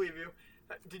 Okay, I believe you.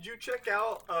 Did you check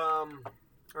out,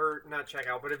 or not check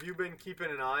out, but have you been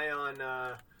keeping an eye on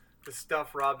the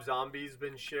stuff Rob Zombie's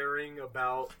been sharing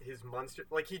about his Munster?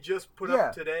 Like, he just put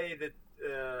up today that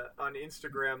on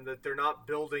Instagram that they're not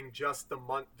building just the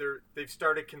they've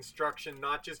started construction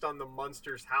not just on the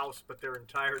Munsters house, but their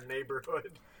entire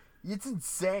neighborhood. It's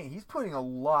insane. He's putting a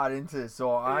lot into this,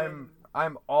 so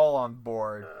I'm all on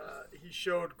board. He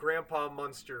showed Grandpa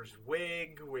Munster's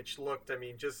wig, which looked,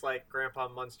 just like Grandpa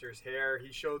Munster's hair.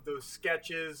 He showed those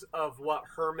sketches of what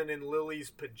Herman and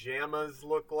Lily's pajamas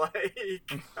look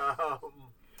like.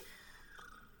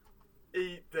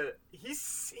 He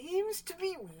seems to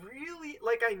be really,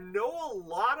 like, I know a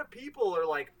lot of people are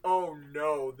like, oh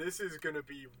no, this is gonna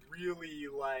be really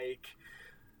like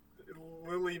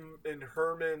Lily and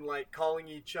Herman like calling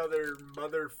each other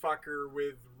motherfucker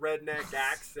with redneck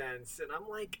accents, and I'm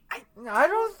like, I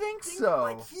don't think so.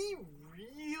 Like, he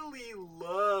really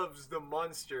loves the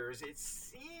Munsters. It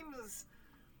seems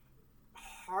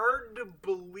hard to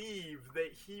believe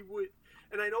that he would.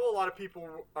 And I know a lot of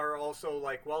people are also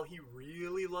like, well, he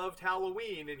really loved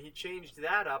Halloween and he changed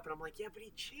that up. And I'm like, yeah, but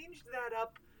he changed that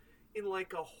up in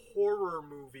like a horror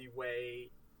movie way.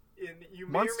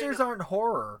 Munsters aren't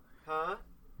horror. Huh?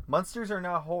 Munsters are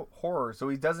not horror, so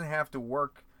he doesn't have to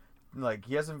work, like,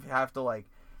 he doesn't have to, like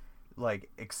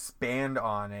expand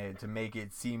on it to make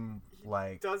it seem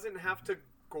like... He doesn't have to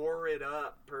gore it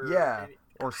up or... Yeah,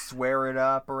 or swear it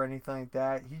up or anything like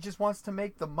that. He just wants to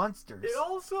make the Munsters. It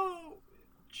also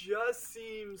just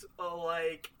seems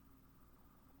like,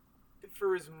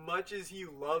 for as much as he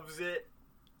loves it,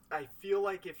 I feel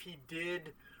like if he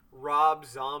did Rob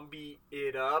Zombie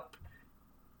it up,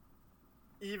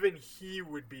 even he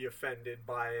would be offended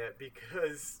by it,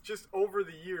 because just over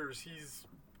the years he's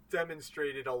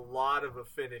demonstrated a lot of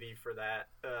affinity for that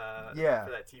for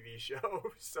that TV show.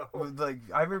 So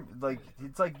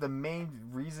it's like the main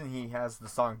reason he has the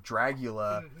song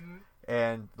Dragula,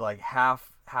 and like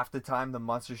half the time the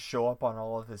Munsters show up on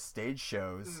all of his stage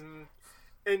shows.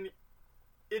 And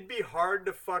it'd be hard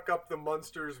to fuck up the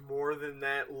Munsters more than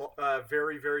that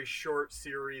very, very short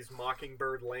series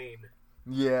Mockingbird Lane.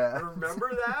 Yeah.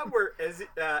 Remember that? Where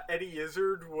Eddie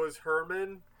Izzard was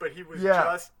Herman, but he was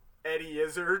just Eddie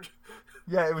Izzard?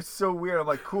 Yeah, it was so weird. I'm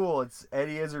like, cool, it's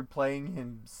Eddie Izzard playing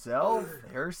himself?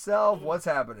 Herself? What's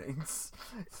happening?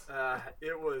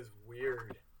 It was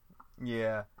weird.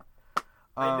 Yeah.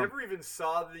 I never even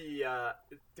saw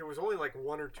there was only like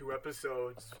 1 or 2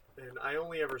 episodes, and I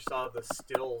only ever saw the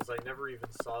stills. I never even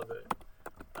saw the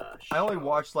show. I only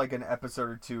watched like an episode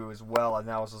or 2 as well, and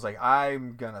I was just like,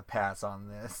 I'm gonna pass on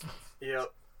this.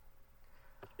 Yep.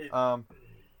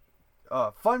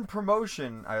 Fun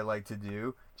promotion I like to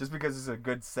do, just because it's a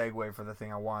good segue for the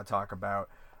thing I want to talk about.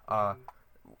 The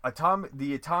Atomic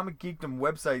Geekdom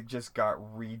website just got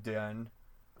redone.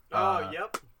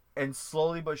 Yep. And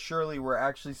slowly but surely, we're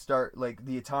actually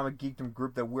the Atomic Geekdom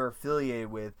group that we're affiliated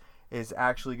with is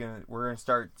actually we're gonna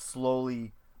start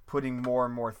slowly putting more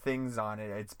and more things on it.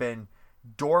 It's been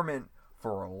dormant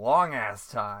for a long ass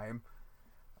time.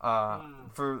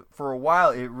 For a while,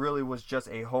 it really was just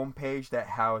a homepage that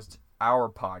housed our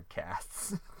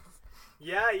podcasts.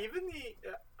 Yeah, even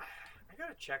I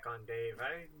gotta check on Dave.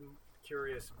 I'm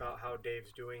curious about how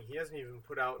Dave's doing. He hasn't even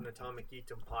put out an Atomic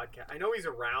Geekdom podcast. I know he's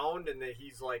around and that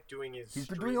he's like doing his. He's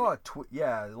been doing a lot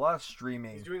of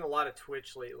streaming. He's doing a lot of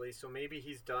Twitch lately, so maybe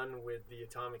he's done with the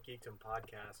Atomic Geekdom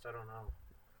podcast. I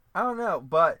don't know,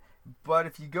 but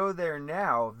if you go there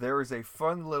now, there is a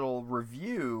fun little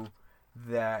review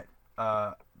that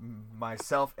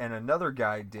myself and another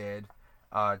guy did.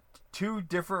 Two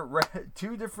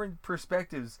different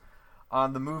perspectives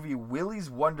on the movie Willy's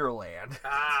Wonderland.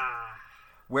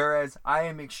 Whereas I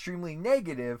am extremely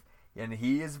negative and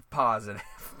he is positive.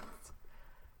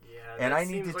 Yeah, and I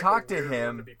need to talk to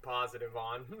him. To be positive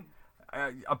on.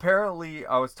 Apparently,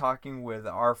 I was talking with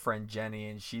our friend Jenny,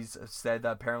 and she's said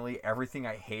that apparently everything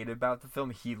I hate about the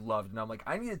film he loved, and I'm like,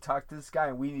 I need to talk to this guy,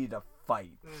 and we need to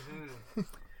fight.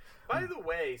 By the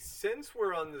way, since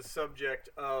we're on the subject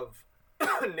of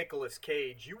Nicolas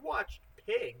Cage, you watched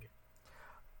Pig.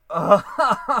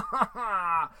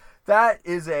 That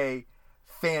is a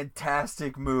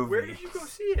fantastic movie. Where did you go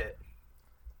see it?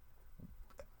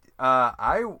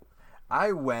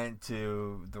 I went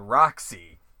to the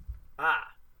Roxy.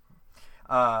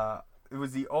 It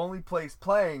was the only place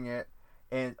playing it,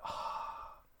 and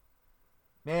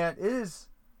man, it is.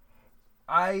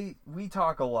 We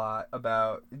talk a lot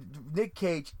about Nick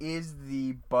Cage is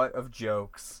the butt of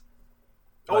jokes.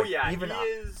 Oh, like, yeah, he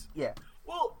is. Yeah.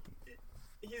 Well,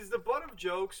 he's he's the butt of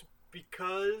jokes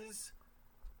because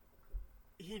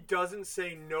he doesn't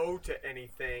say no to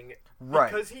anything.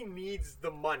 Right. Because he needs the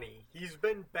money. He's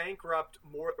been bankrupt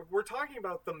more. We're talking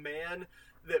about the man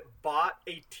that bought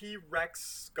a T-Rex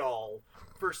skull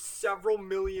for several $1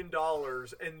 million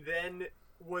and then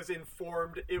was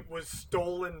informed it was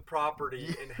stolen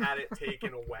property and had it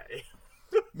taken away.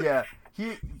 Yeah,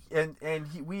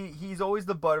 he's always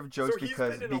the butt of jokes so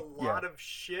because he's been in a lot of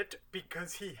shit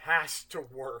because he has to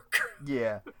work.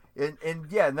 Yeah, and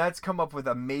that's come up with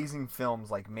amazing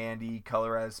films like Mandy,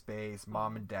 Color Out of Space,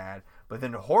 Mom and Dad, but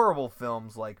then horrible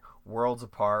films like Worlds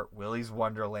Apart, Willy's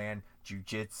Wonderland,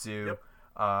 Jiu-Jitsu,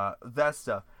 that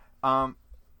stuff.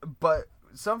 But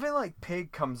something like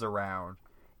Pig comes around,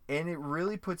 and it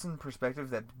really puts in perspective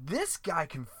that this guy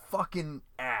can fucking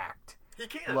act. He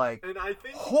can. Like, and I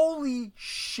think, holy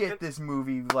shit, this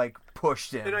movie, like,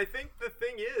 pushed him. And I think the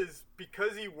thing is,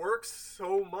 because he works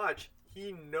so much,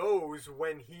 he knows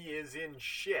when he is in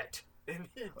shit. And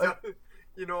he does,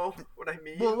 you know what I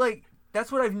mean? Well, like,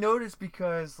 that's what I've noticed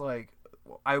because, like,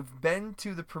 I've been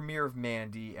to the premiere of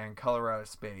Mandy and Color Out of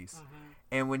Space. Mm-hmm.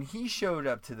 And when he showed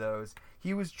up to those,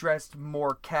 he was dressed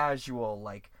more casual,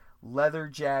 like, leather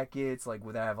jackets, like,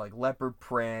 would have, like, leopard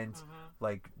print, mm-hmm.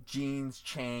 like, jeans,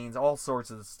 chains, all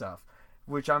sorts of stuff.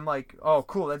 Which I'm like, oh,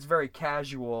 cool, that's very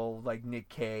casual, like Nick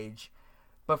Cage.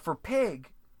 But for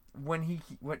Pig,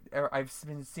 I've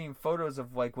been seeing photos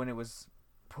of, like, when it was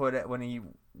when he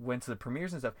went to the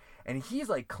premieres and stuff, and he's,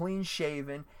 like,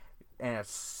 clean-shaven and a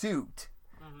suit.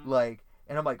 Mm-hmm. Like,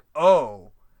 and I'm like,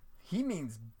 oh, he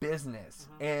means business.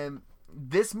 Mm-hmm. And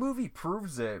this movie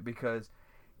proves it because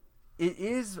it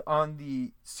is on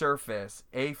the surface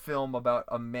a film about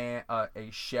a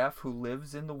chef who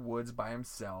lives in the woods by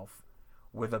himself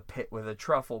with a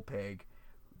truffle pig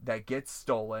that gets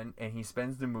stolen, and he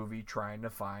spends the movie trying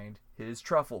to find his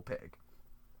truffle pig.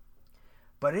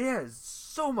 But it is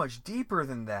so much deeper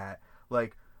than that.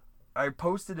 Like, I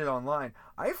posted it online.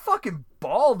 I fucking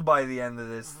bawled by the end of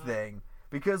this thing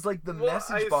because, like, the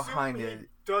message behind it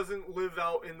doesn't live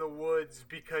out in the woods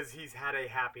because he's had a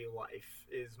happy life,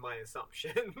 is my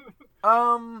assumption.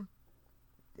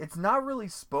 It's not really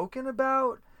spoken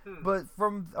about, but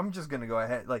I'm just gonna go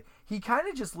ahead. Like, he kind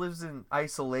of just lives in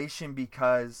isolation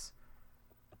because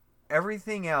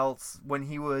everything else, when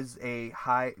he was a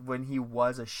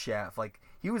chef, like,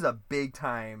 he was a big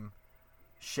time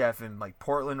chef in, like,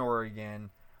 Portland,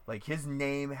 Oregon. Like, his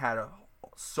name had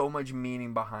so much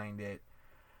meaning behind it,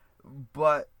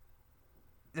 but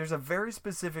there's a very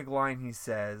specific line he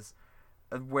says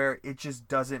where it just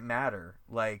doesn't matter.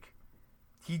 Like,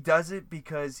 he does it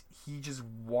because he just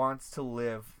wants to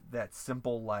live that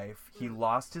simple life. He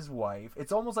lost his wife.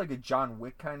 It's almost like a John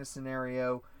Wick kind of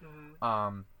scenario.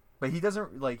 Mm-hmm. But he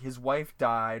doesn't, like, his wife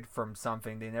died from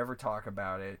something. They never talk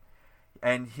about it.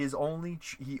 And he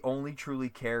only truly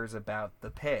cares about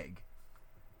the pig.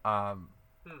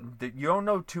 You don't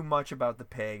know too much about the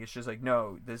pig. It's just like,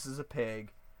 no, this is a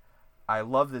pig. I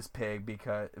love this pig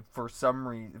because for some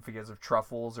reason, because of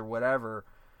truffles or whatever.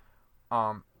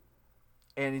 And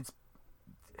it's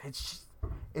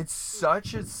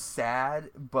such a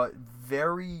sad but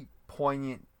very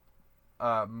poignant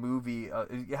movie.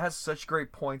 It has such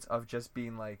great points of just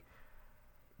being like,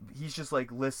 he's just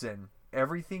like, listen,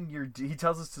 everything he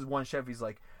tells us to one chef, he's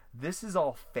like, this is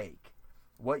all fake.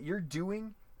 What you're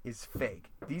doing is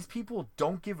fake. These people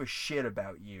don't give a shit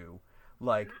about you.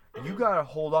 Like, you gotta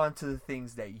hold on to the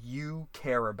things that you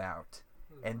care about,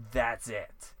 and that's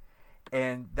it.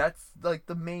 And that's, like,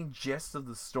 the main gist of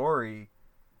the story.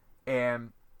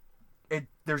 And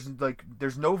there's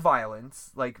no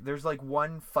violence. Like, there's, like,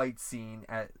 one fight scene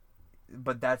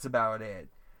but that's about it.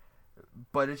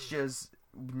 But it's just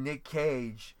Nick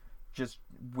Cage just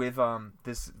with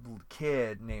this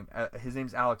kid named his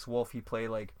name's Alex Wolff. He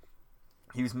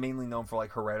was mainly known for,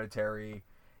 like, Hereditary.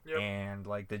 Yep. And,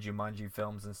 like, the Jumanji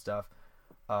films and stuff.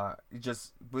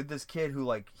 Just with this kid who,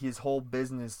 like, his whole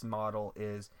business model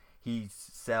is he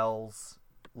sells,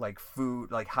 like, food,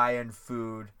 like, high-end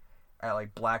food at,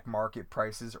 like, black market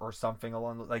prices or something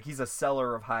like, he's a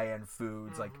seller of high-end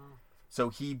foods. Mm-hmm. Like, so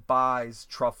he buys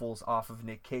truffles off of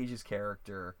Nick Cage's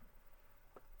character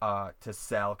to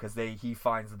sell because he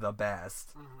finds the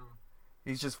best. Mm-hmm.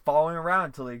 He's just following around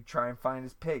until they try and find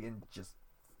his pig, and just,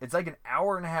 it's like an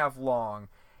hour and a half long.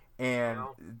 And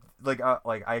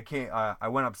I can't. I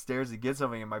went upstairs to get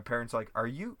something, and my parents were like,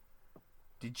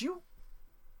 did you?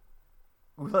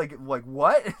 Like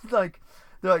what? Like,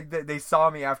 they saw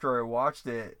me after I watched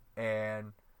it,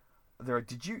 and they're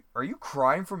like, are you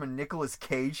crying from a Nicolas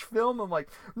Cage film? I'm like,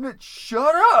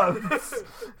 shut up.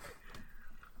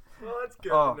 Well, that's good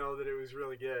to know that it was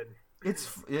really good. It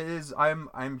is.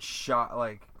 I'm shocked.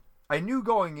 Like, I knew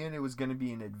going in it was going to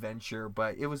be an adventure,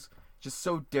 but it was just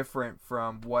so different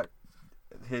from what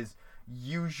his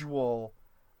usual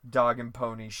dog and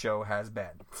pony show has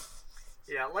been.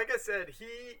 Yeah, like I said,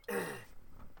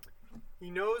 he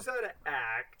knows how to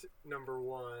act, number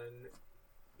one.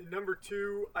 Number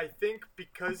two, I think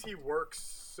because he works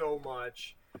so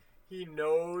much, he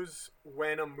knows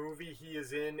when a movie he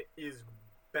is in is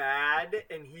bad,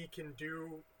 and he can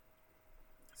do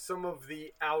some of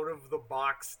the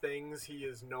out-of-the-box things he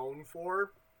is known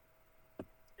for,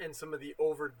 and some of the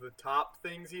over-the-top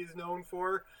things he is known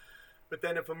for. But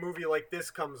then if a movie like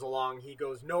this comes along, he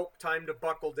goes, nope, time to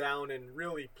buckle down and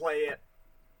really play it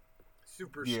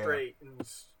super straight and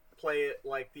play it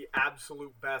like the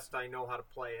absolute best I know how to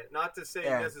play it. Not to say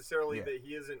necessarily that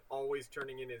he isn't always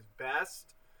turning in his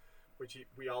best, which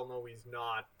we all know he's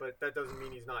not, but that doesn't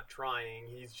mean he's not trying.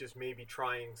 He's just maybe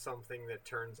trying something that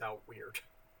turns out weird.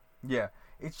 Yeah,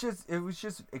 it was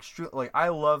just extreme. Like, I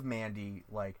love Mandy.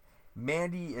 Like,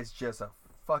 Mandy is just a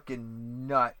fucking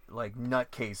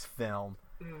nutcase film.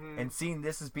 Mm-hmm. And seeing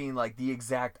this as being like the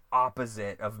exact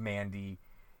opposite of Mandy,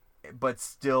 but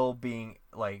still being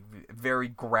like very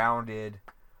grounded,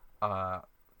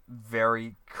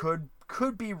 very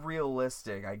could be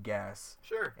realistic, I guess.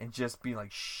 Sure. And just being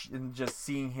like and just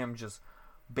seeing him just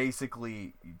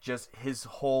basically just his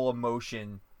whole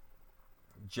emotion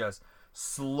just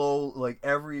slow, like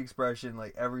every expression,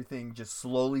 like everything just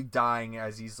slowly dying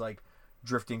as he's like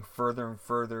drifting further and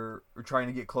further, or trying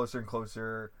to get closer and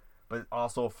closer, but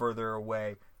also further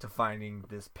away to finding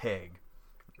this pig.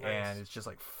 Nice. And it's just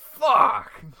like,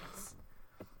 fuck!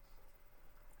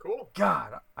 Cool.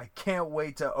 God, I can't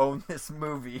wait to own this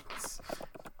movie.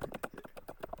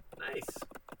 Nice.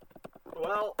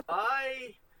 Well,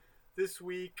 this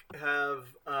week have,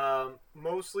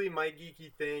 mostly my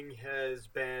geeky thing has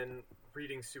been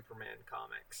reading Superman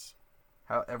comics.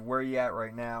 Where are you at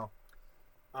right now?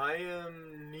 I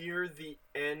am near the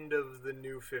end of the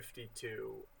New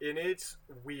 52, and it's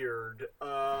weird.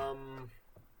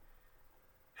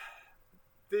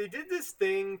 They did this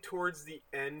thing towards the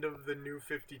end of the New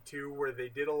 52 where they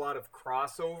did a lot of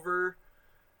crossover,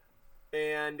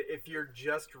 and if you're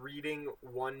just reading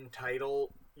one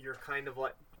title, you're kind of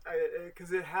like...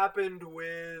 Because it happened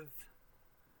with...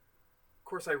 Of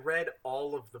course, I read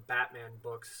all of the Batman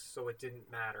books, so it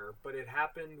didn't matter, but it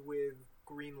happened with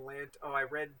Green Lantern. Oh, I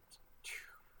read...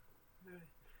 I'm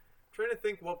trying to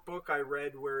think what book I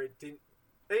read where it didn't...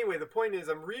 Anyway, the point is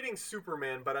I'm reading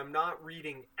Superman, but I'm not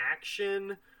reading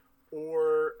Action,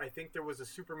 or I think there was a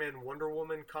Superman Wonder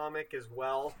Woman comic as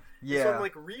well. Yeah. So I'm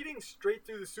like reading straight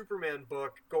through the Superman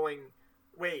book going,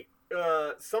 wait,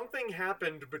 something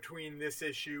happened between this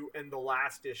issue and the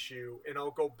last issue, and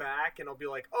I'll go back and I'll be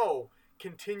like, oh,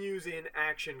 continues in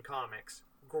Action Comics.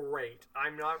 Great.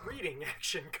 I'm not reading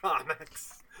Action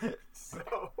Comics.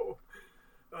 So...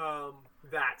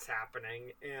 that's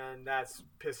happening, and that's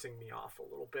pissing me off a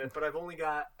little bit. But I've only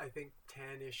got, I think,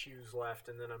 10 issues left,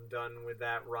 and then I'm done with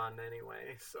that run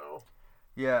anyway, so...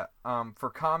 Yeah, for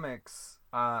comics,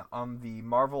 on the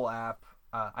Marvel app,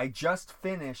 I just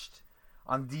finished,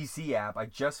 on DC app, I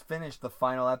just finished the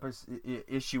final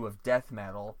issue of Death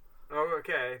Metal. Oh,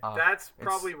 okay. That's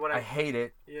probably what I hate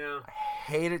it. Yeah. I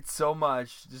hate it so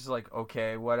much. Just like,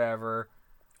 okay, whatever.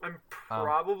 I'm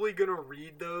probably gonna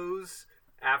read those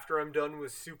after I'm done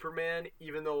with Superman,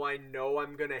 even though I know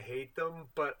I'm gonna hate them,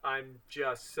 but I'm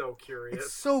just so curious.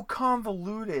 It's so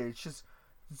convoluted. It's just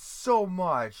so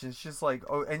much. It's just like,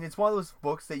 oh, and it's one of those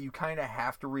books that you kind of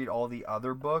have to read all the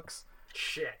other books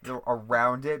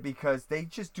around it, because they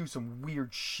just do some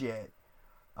weird shit.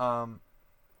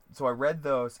 So I read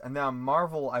those, and then on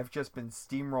Marvel, I've just been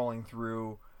steamrolling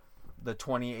through the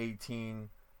 2018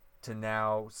 to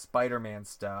now Spider-Man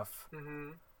stuff.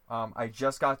 Mm-hmm. I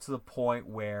just got to the point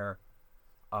where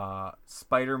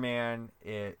Spider-Man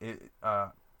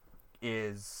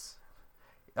is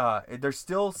they're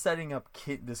still setting up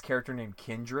this character named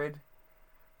Kindred,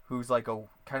 who's like a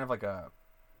kind of like a,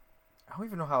 I don't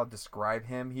even know how to describe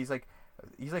him. He's like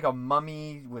a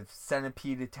mummy with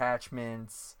centipede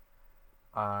attachments,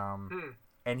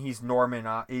 and he's Norman.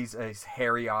 He's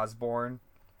Harry Osborn,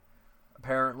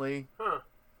 apparently. Huh.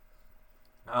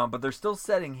 But they're still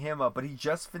setting him up. But he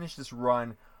just finished this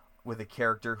run with a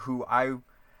character who I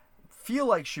feel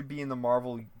like should be in the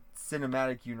Marvel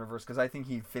Cinematic Universe, because I think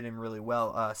he'd fit in really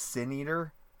well. Sin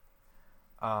Eater,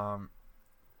 because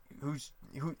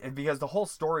the whole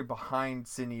story behind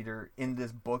Sin Eater in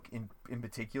this book in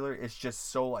particular is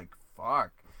just so like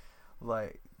fuck,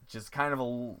 like just kind of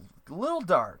a little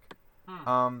dark.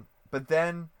 But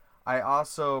then I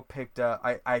also picked up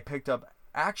I picked up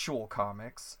actual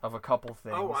comics of a couple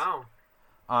things. Oh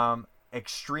wow.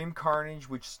 Extreme Carnage,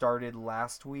 which started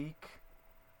last week.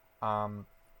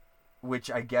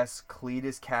 Which I guess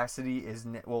Cletus Cassidy is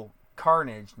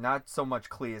Carnage, not so much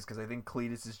Cletus, because I think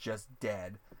Cletus is just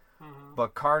dead. Mm-hmm.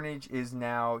 But Carnage is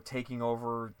now taking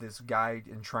over this guy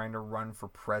and trying to run for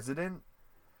president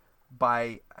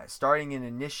by starting an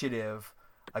initiative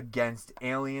against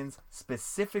aliens,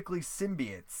 specifically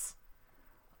symbiotes.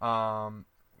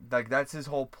 Like that's his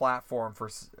whole platform for,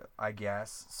 I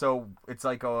guess. So it's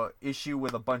like a issue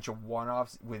with a bunch of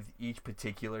one-offs with each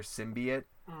particular symbiote.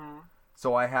 Mm-hmm.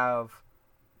 So I have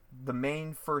the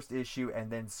main first issue,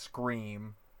 and then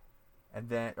Scream, and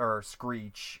then or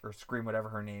Screech or Scream, whatever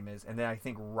her name is, and then I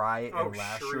think Riot and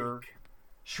Lasher.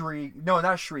 Shriek. No,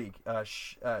 not Shriek. I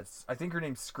think her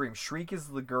name's Scream. Shriek is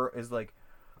the girl. Is like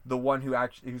the one who's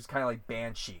kind of like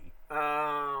Banshee.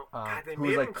 God, they who made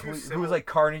was like him too similar. who was like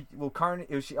Carnage. Well,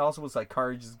 Carnage. She also was like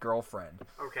Carnage's girlfriend.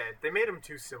 Okay, they made him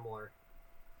too similar.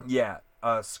 Yeah.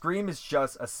 Scream is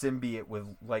just a symbiote with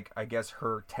like I guess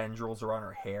her tendrils are on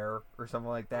her hair or something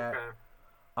like that. Okay.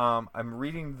 I'm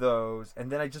reading those,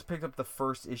 and then I just picked up the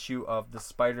first issue of the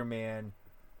Spider-Man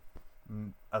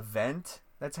event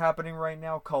that's happening right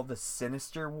now called the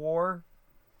Sinister War.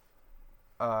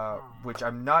 Which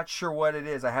I'm not sure what it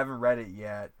is. I haven't read it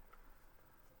yet.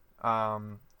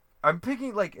 I'm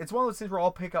picking, like, it's one of those things where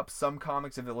I'll pick up some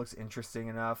comics if it looks interesting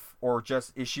enough, or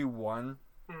just issue one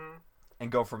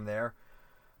and go from there.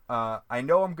 I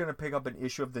know I'm going to pick up an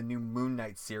issue of the new Moon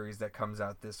Knight series that comes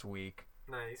out this week.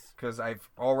 Nice. Because I've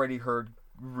already heard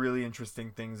really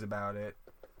interesting things about it.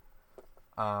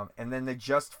 And then they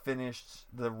just finished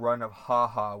the run of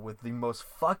Haha with the most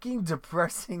fucking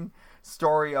depressing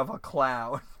story of a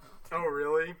clown. Oh,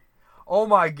 really? Oh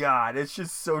my god, it's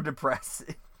just so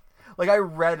depressing. Like, I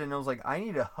read it and I was like, I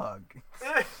need a hug.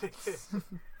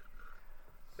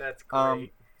 That's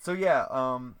great. So yeah,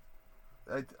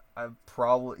 I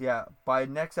probably, by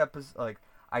next episode, like,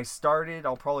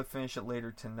 I'll probably finish it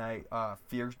later tonight,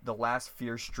 the last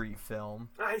Fear Street film.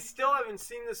 I still haven't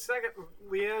seen the second.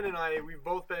 Leanne and I, we've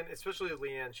both been, especially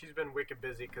Leanne, she's been wicked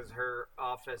busy because her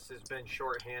office has been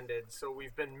shorthanded, so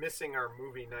we've been missing our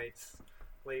movie nights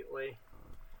lately.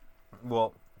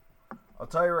 Well, I'll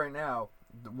tell you right now,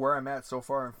 where I'm at so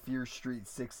far in Fear Street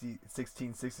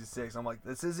 1666, I'm like,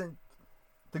 this isn't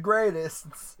the greatest,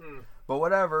 but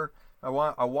whatever. I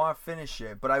want to finish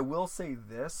it, but I will say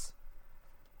this.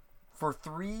 For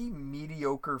 3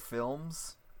 mediocre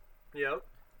films, yep.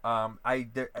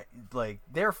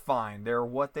 They're fine. They're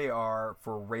what they are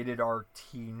for rated R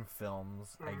teen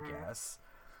films, I guess.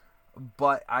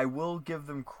 But I will give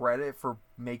them credit for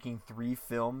making 3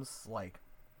 films like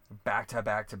back to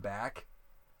back to back.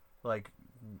 Like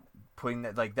putting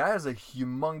that, like, that is a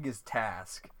humongous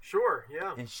task. Sure,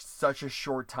 yeah. In such a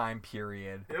short time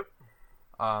period. Yep.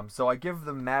 So I give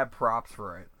them mad props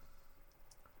for it.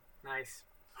 Nice.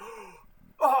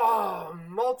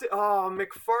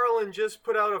 McFarlane just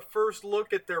put out a first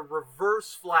look at their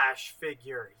Reverse Flash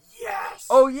figure. Yes.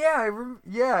 Oh yeah,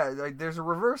 like there's a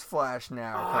Reverse Flash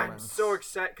now. I'm so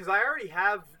excited because I already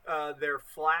have their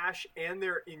Flash and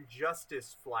their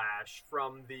Injustice Flash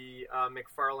from the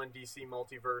McFarlane DC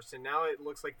multiverse, and now it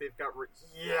looks like they've got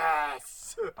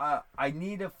yes. I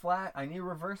need a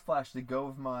Reverse Flash to go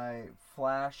with my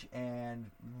Flash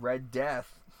and Red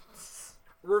Death.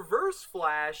 Reverse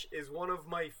Flash is one of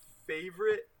my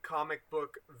favorite comic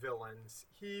book villains.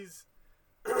 He's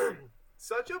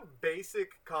such a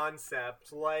basic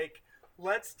concept. Like,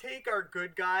 let's take our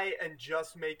good guy and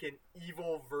just make an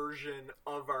evil version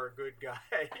of our good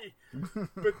guy.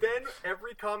 But then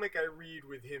every comic I read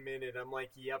with him in it, I'm like,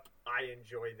 yep, I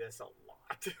enjoy this a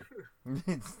lot.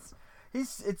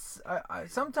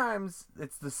 Sometimes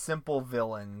it's the simple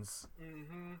villains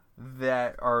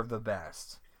that are the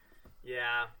best.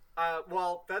 Yeah.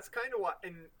 Well, that's kind of why,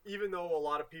 and even though a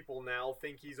lot of people now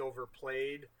think he's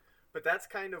overplayed, but that's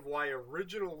kind of why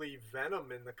originally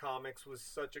Venom in the comics was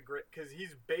such a great, because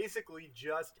he's basically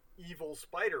just evil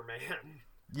Spider-Man.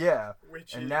 Yeah.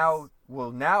 Now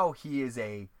he is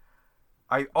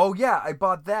I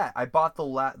bought that. I bought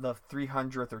the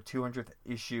 300th or 200th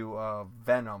issue of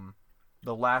Venom,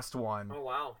 the last one. Oh,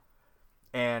 wow.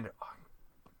 And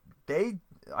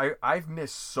I've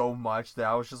missed so much that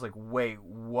I was just like, wait,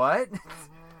 what?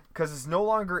 Because it's no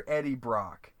longer Eddie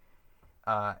Brock.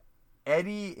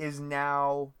 Eddie is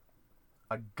now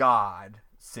a god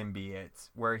symbiote,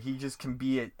 where he just can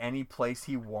be at any place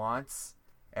he wants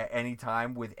at any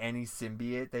time with any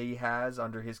symbiote that he has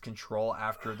under his control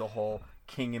after the whole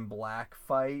King in Black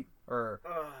fight or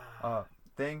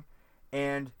thing.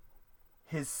 And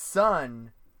his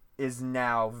son is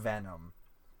now Venom.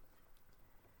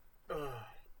 Ugh.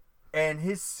 And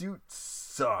his suit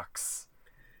sucks.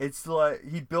 It's like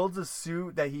he builds a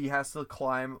suit that he has to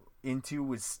climb into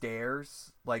with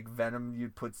stairs, like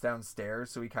Venom puts down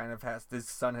stairs, so he kind of his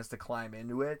son has to climb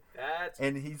into it.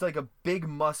 And he's like a big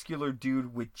muscular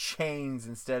dude with chains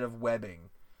instead of webbing.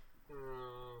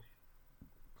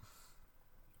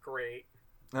 Great.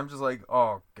 I'm just like,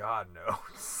 oh god, no.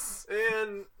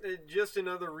 And just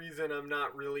another reason I'm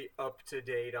not really up to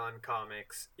date on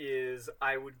comics is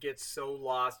I would get so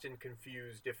lost and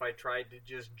confused if I tried to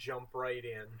just jump right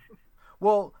in.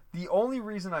 Well, the only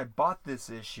reason I bought this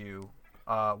issue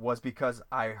was because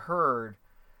I heard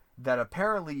that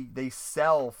apparently they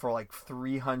sell for like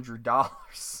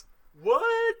 $300.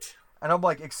 What? And I'm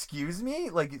like, excuse me?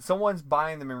 Like someone's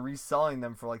buying them and reselling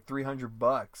them for like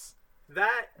 $300.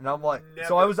 That and I'm like, never...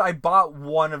 so I bought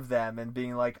one of them and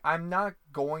being like, I'm not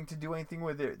going to do anything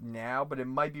with it now, but it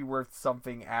might be worth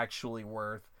something actually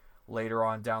worth later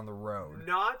on down the road.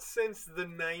 Not since the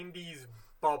 90s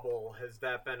bubble has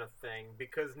that been a thing,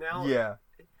 because now yeah,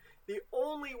 the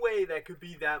only way that could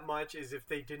be that much is if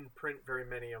they didn't print very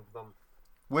many of them.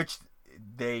 Which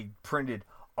they printed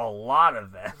a lot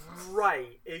of them.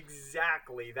 Right,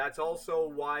 exactly. That's also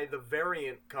why the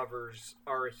variant covers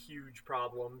are a huge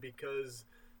problem, because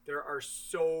there are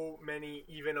so many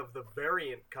even of the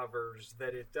variant covers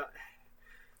that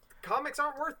comics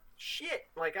aren't worth shit.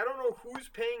 Like, I don't know who's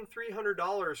paying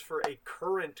 $300 for a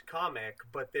current comic,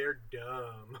 but they're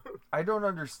dumb. I don't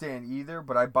understand either,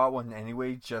 but I bought one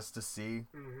anyway just to see,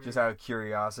 just out of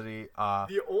curiosity.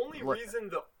 The only reason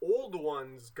the old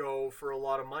ones go for a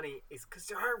lot of money is because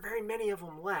there aren't very many of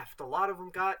them left. A lot of them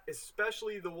got,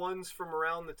 especially the ones from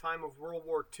around the time of World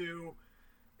War II,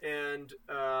 and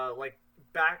like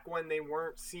back when they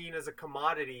weren't seen as a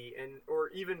commodity, or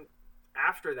even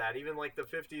after that, even like the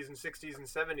 50s and 60s and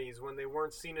 70s, when they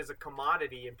weren't seen as a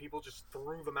commodity and people just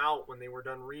threw them out when they were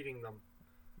done reading them.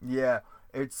 Yeah,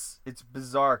 it's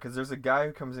bizarre because there's a guy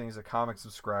who comes in, he's a comic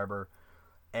subscriber,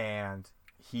 and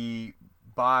I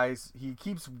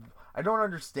don't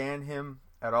understand him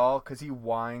at all because he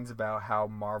whines about how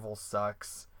Marvel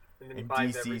sucks and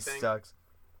DC everything. sucks.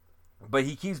 But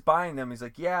he keeps buying them. He's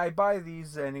like, yeah, I buy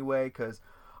these anyway because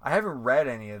I haven't read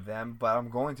any of them, but I'm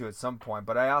going to at some point.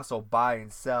 But I also buy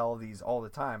and sell these all the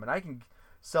time. And I can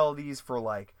sell these for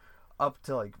like up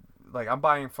to like I'm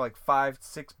buying for like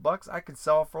 $5-6. I can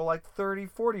sell for like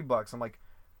 $30-40. I'm like,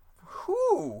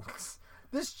 who?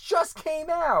 This just came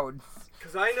out.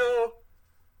 Because I know,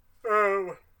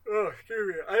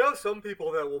 excuse me. I know some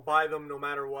people that will buy them no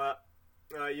matter what,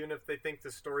 even if they think the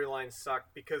storylines suck.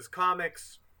 Because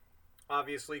comics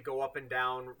obviously go up and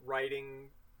down, writing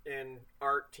and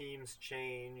art teams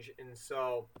change, and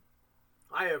so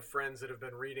I have friends that have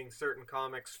been reading certain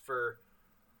comics for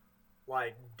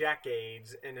like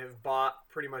decades and have bought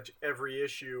pretty much every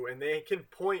issue, and they can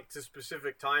point to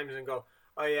specific times and go,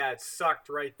 oh yeah, it sucked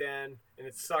right then, and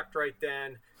it sucked right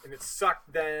then, and it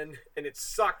sucked then, and it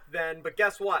sucked then, but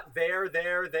guess what? There,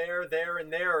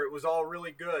 and there, it was all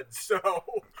really good. So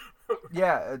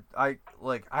yeah, I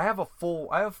have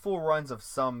full runs of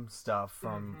some stuff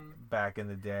from back in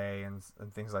the day and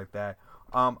things like that.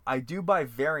 I do buy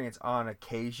variants on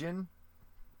occasion.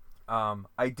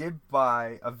 I did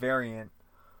buy a variant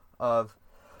of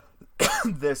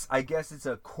this. I guess it's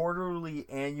a quarterly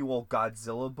annual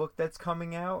Godzilla book that's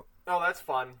coming out. Oh, that's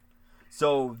fun.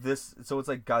 So it's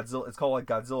like Godzilla. It's called like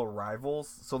Godzilla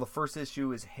Rivals. So the first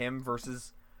issue is him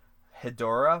versus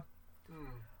Hedorah.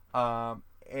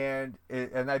 And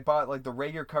I bought like the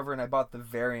regular cover and I bought the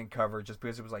variant cover just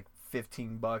because it was like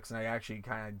 $15 and I actually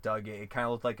kind of dug it. It kind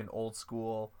of looked like an old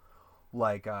school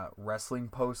like wrestling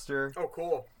poster. Oh,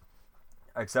 cool.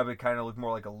 Except it kind of looked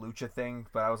more like a lucha thing,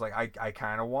 but I was like, I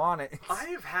kind of want it. I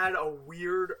have had a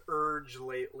weird urge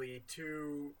lately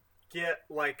to get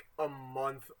like a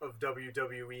month of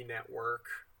WWE Network.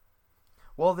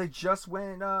 Well, they just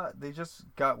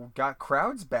got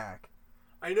crowds back.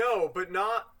 I know, but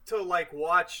not to like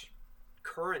watch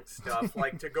current stuff,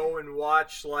 like to go and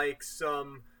watch like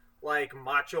some like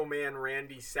Macho Man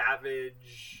Randy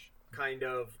Savage kind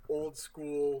of old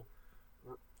school.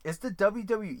 Is the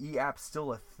WWE app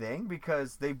still a thing?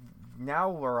 Because they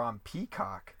now are on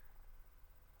Peacock.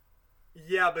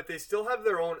 Yeah, but they still have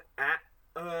their own app.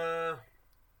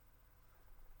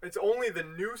 It's only the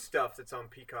new stuff that's on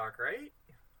Peacock, right?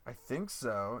 I think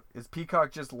so. Is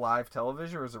Peacock just live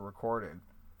television or is it recorded?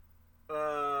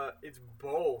 It's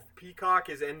both. Peacock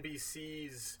is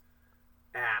NBC's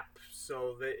app,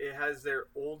 so it has their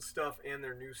old stuff and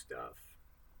their new stuff.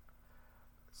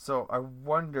 So I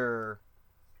wonder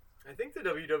I think the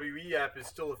WWE app is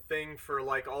still a thing for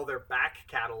like all their back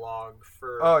catalog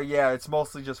for. Oh yeah, it's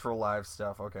mostly just for live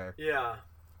stuff. Okay. Yeah.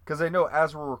 Because I know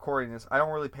as we're recording this, I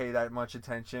don't really pay that much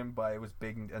attention, but it was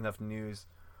big enough news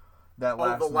that Oh,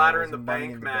 last the night Ladder was in the Money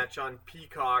Bank in the match on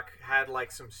Peacock had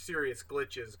like some serious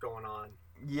glitches going on.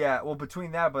 Yeah, well,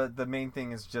 between that, but the main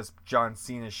thing is just John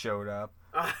Cena showed up,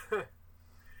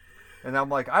 and I'm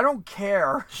like, I don't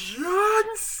care. John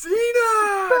Cena!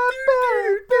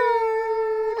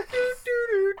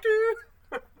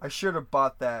 I should have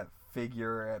bought that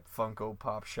figure at Funko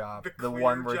Pop Shop. The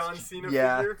one where John Cena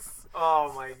yeah, figure?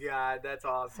 Oh my god, that's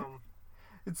awesome.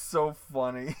 It's so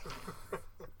funny.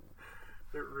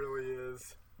 It really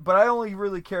is. But I only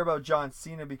really care about John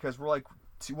Cena because we're like,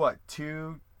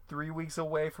 2-3 weeks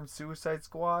away from Suicide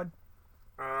Squad?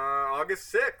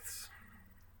 August 6th.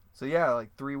 So yeah,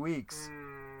 like 3 weeks.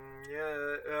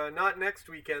 Yeah, not next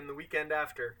weekend, the weekend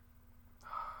after.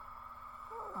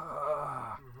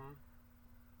 I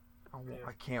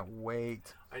can't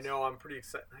wait. I know, I'm pretty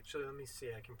excited. Actually, let me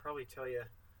see. I can probably tell you.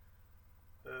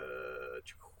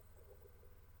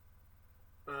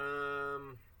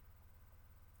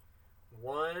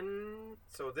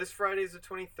 So this Friday is the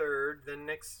 23rd. Then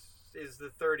next is the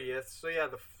 30th. So yeah,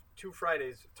 3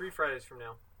 Fridays from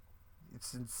now.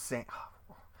 It's insane.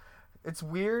 It's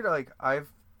weird. Like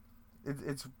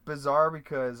it's bizarre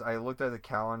because I looked at the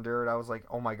calendar and I was like,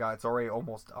 oh my god, it's already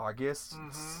almost August.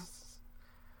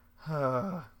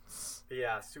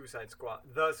 Yeah, Suicide Squad.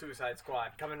 The Suicide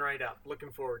Squad coming right up.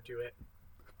 Looking forward to it.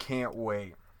 Can't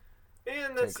wait.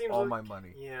 And that seems all like, my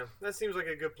money. Yeah, that seems like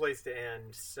a good place to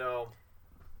end. So,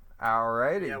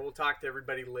 alrighty. yeah, we'll talk to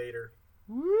everybody later.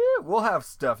 Woo! We'll have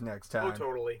stuff next time. Oh,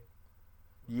 totally.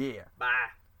 Yeah. Bye.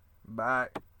 Bye.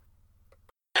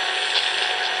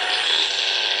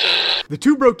 The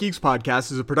Two Broke Geeks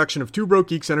podcast is a production of Two Broke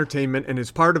Geeks Entertainment and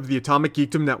is part of the Atomic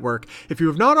Geekdom Network. If you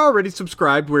have not already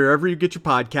subscribed wherever you get your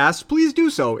podcasts, please do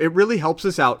so. It really helps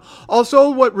us out. Also,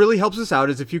 what really helps us out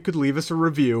is if you could leave us a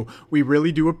review. We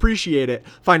really do appreciate it.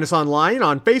 Find us online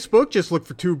on Facebook. Just look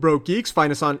for Two Broke Geeks.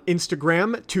 Find us on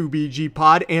Instagram,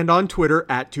 2BGPod, and on Twitter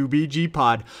at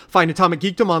 2BGPod. Find Atomic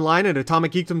Geekdom online at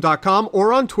atomicgeekdom.com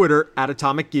or on Twitter at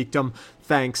Atomic Geekdom.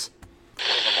 Thanks.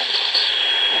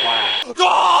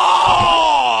 Oh,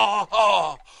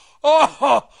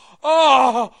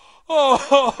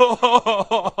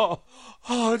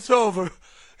 it's over.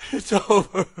 It's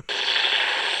over.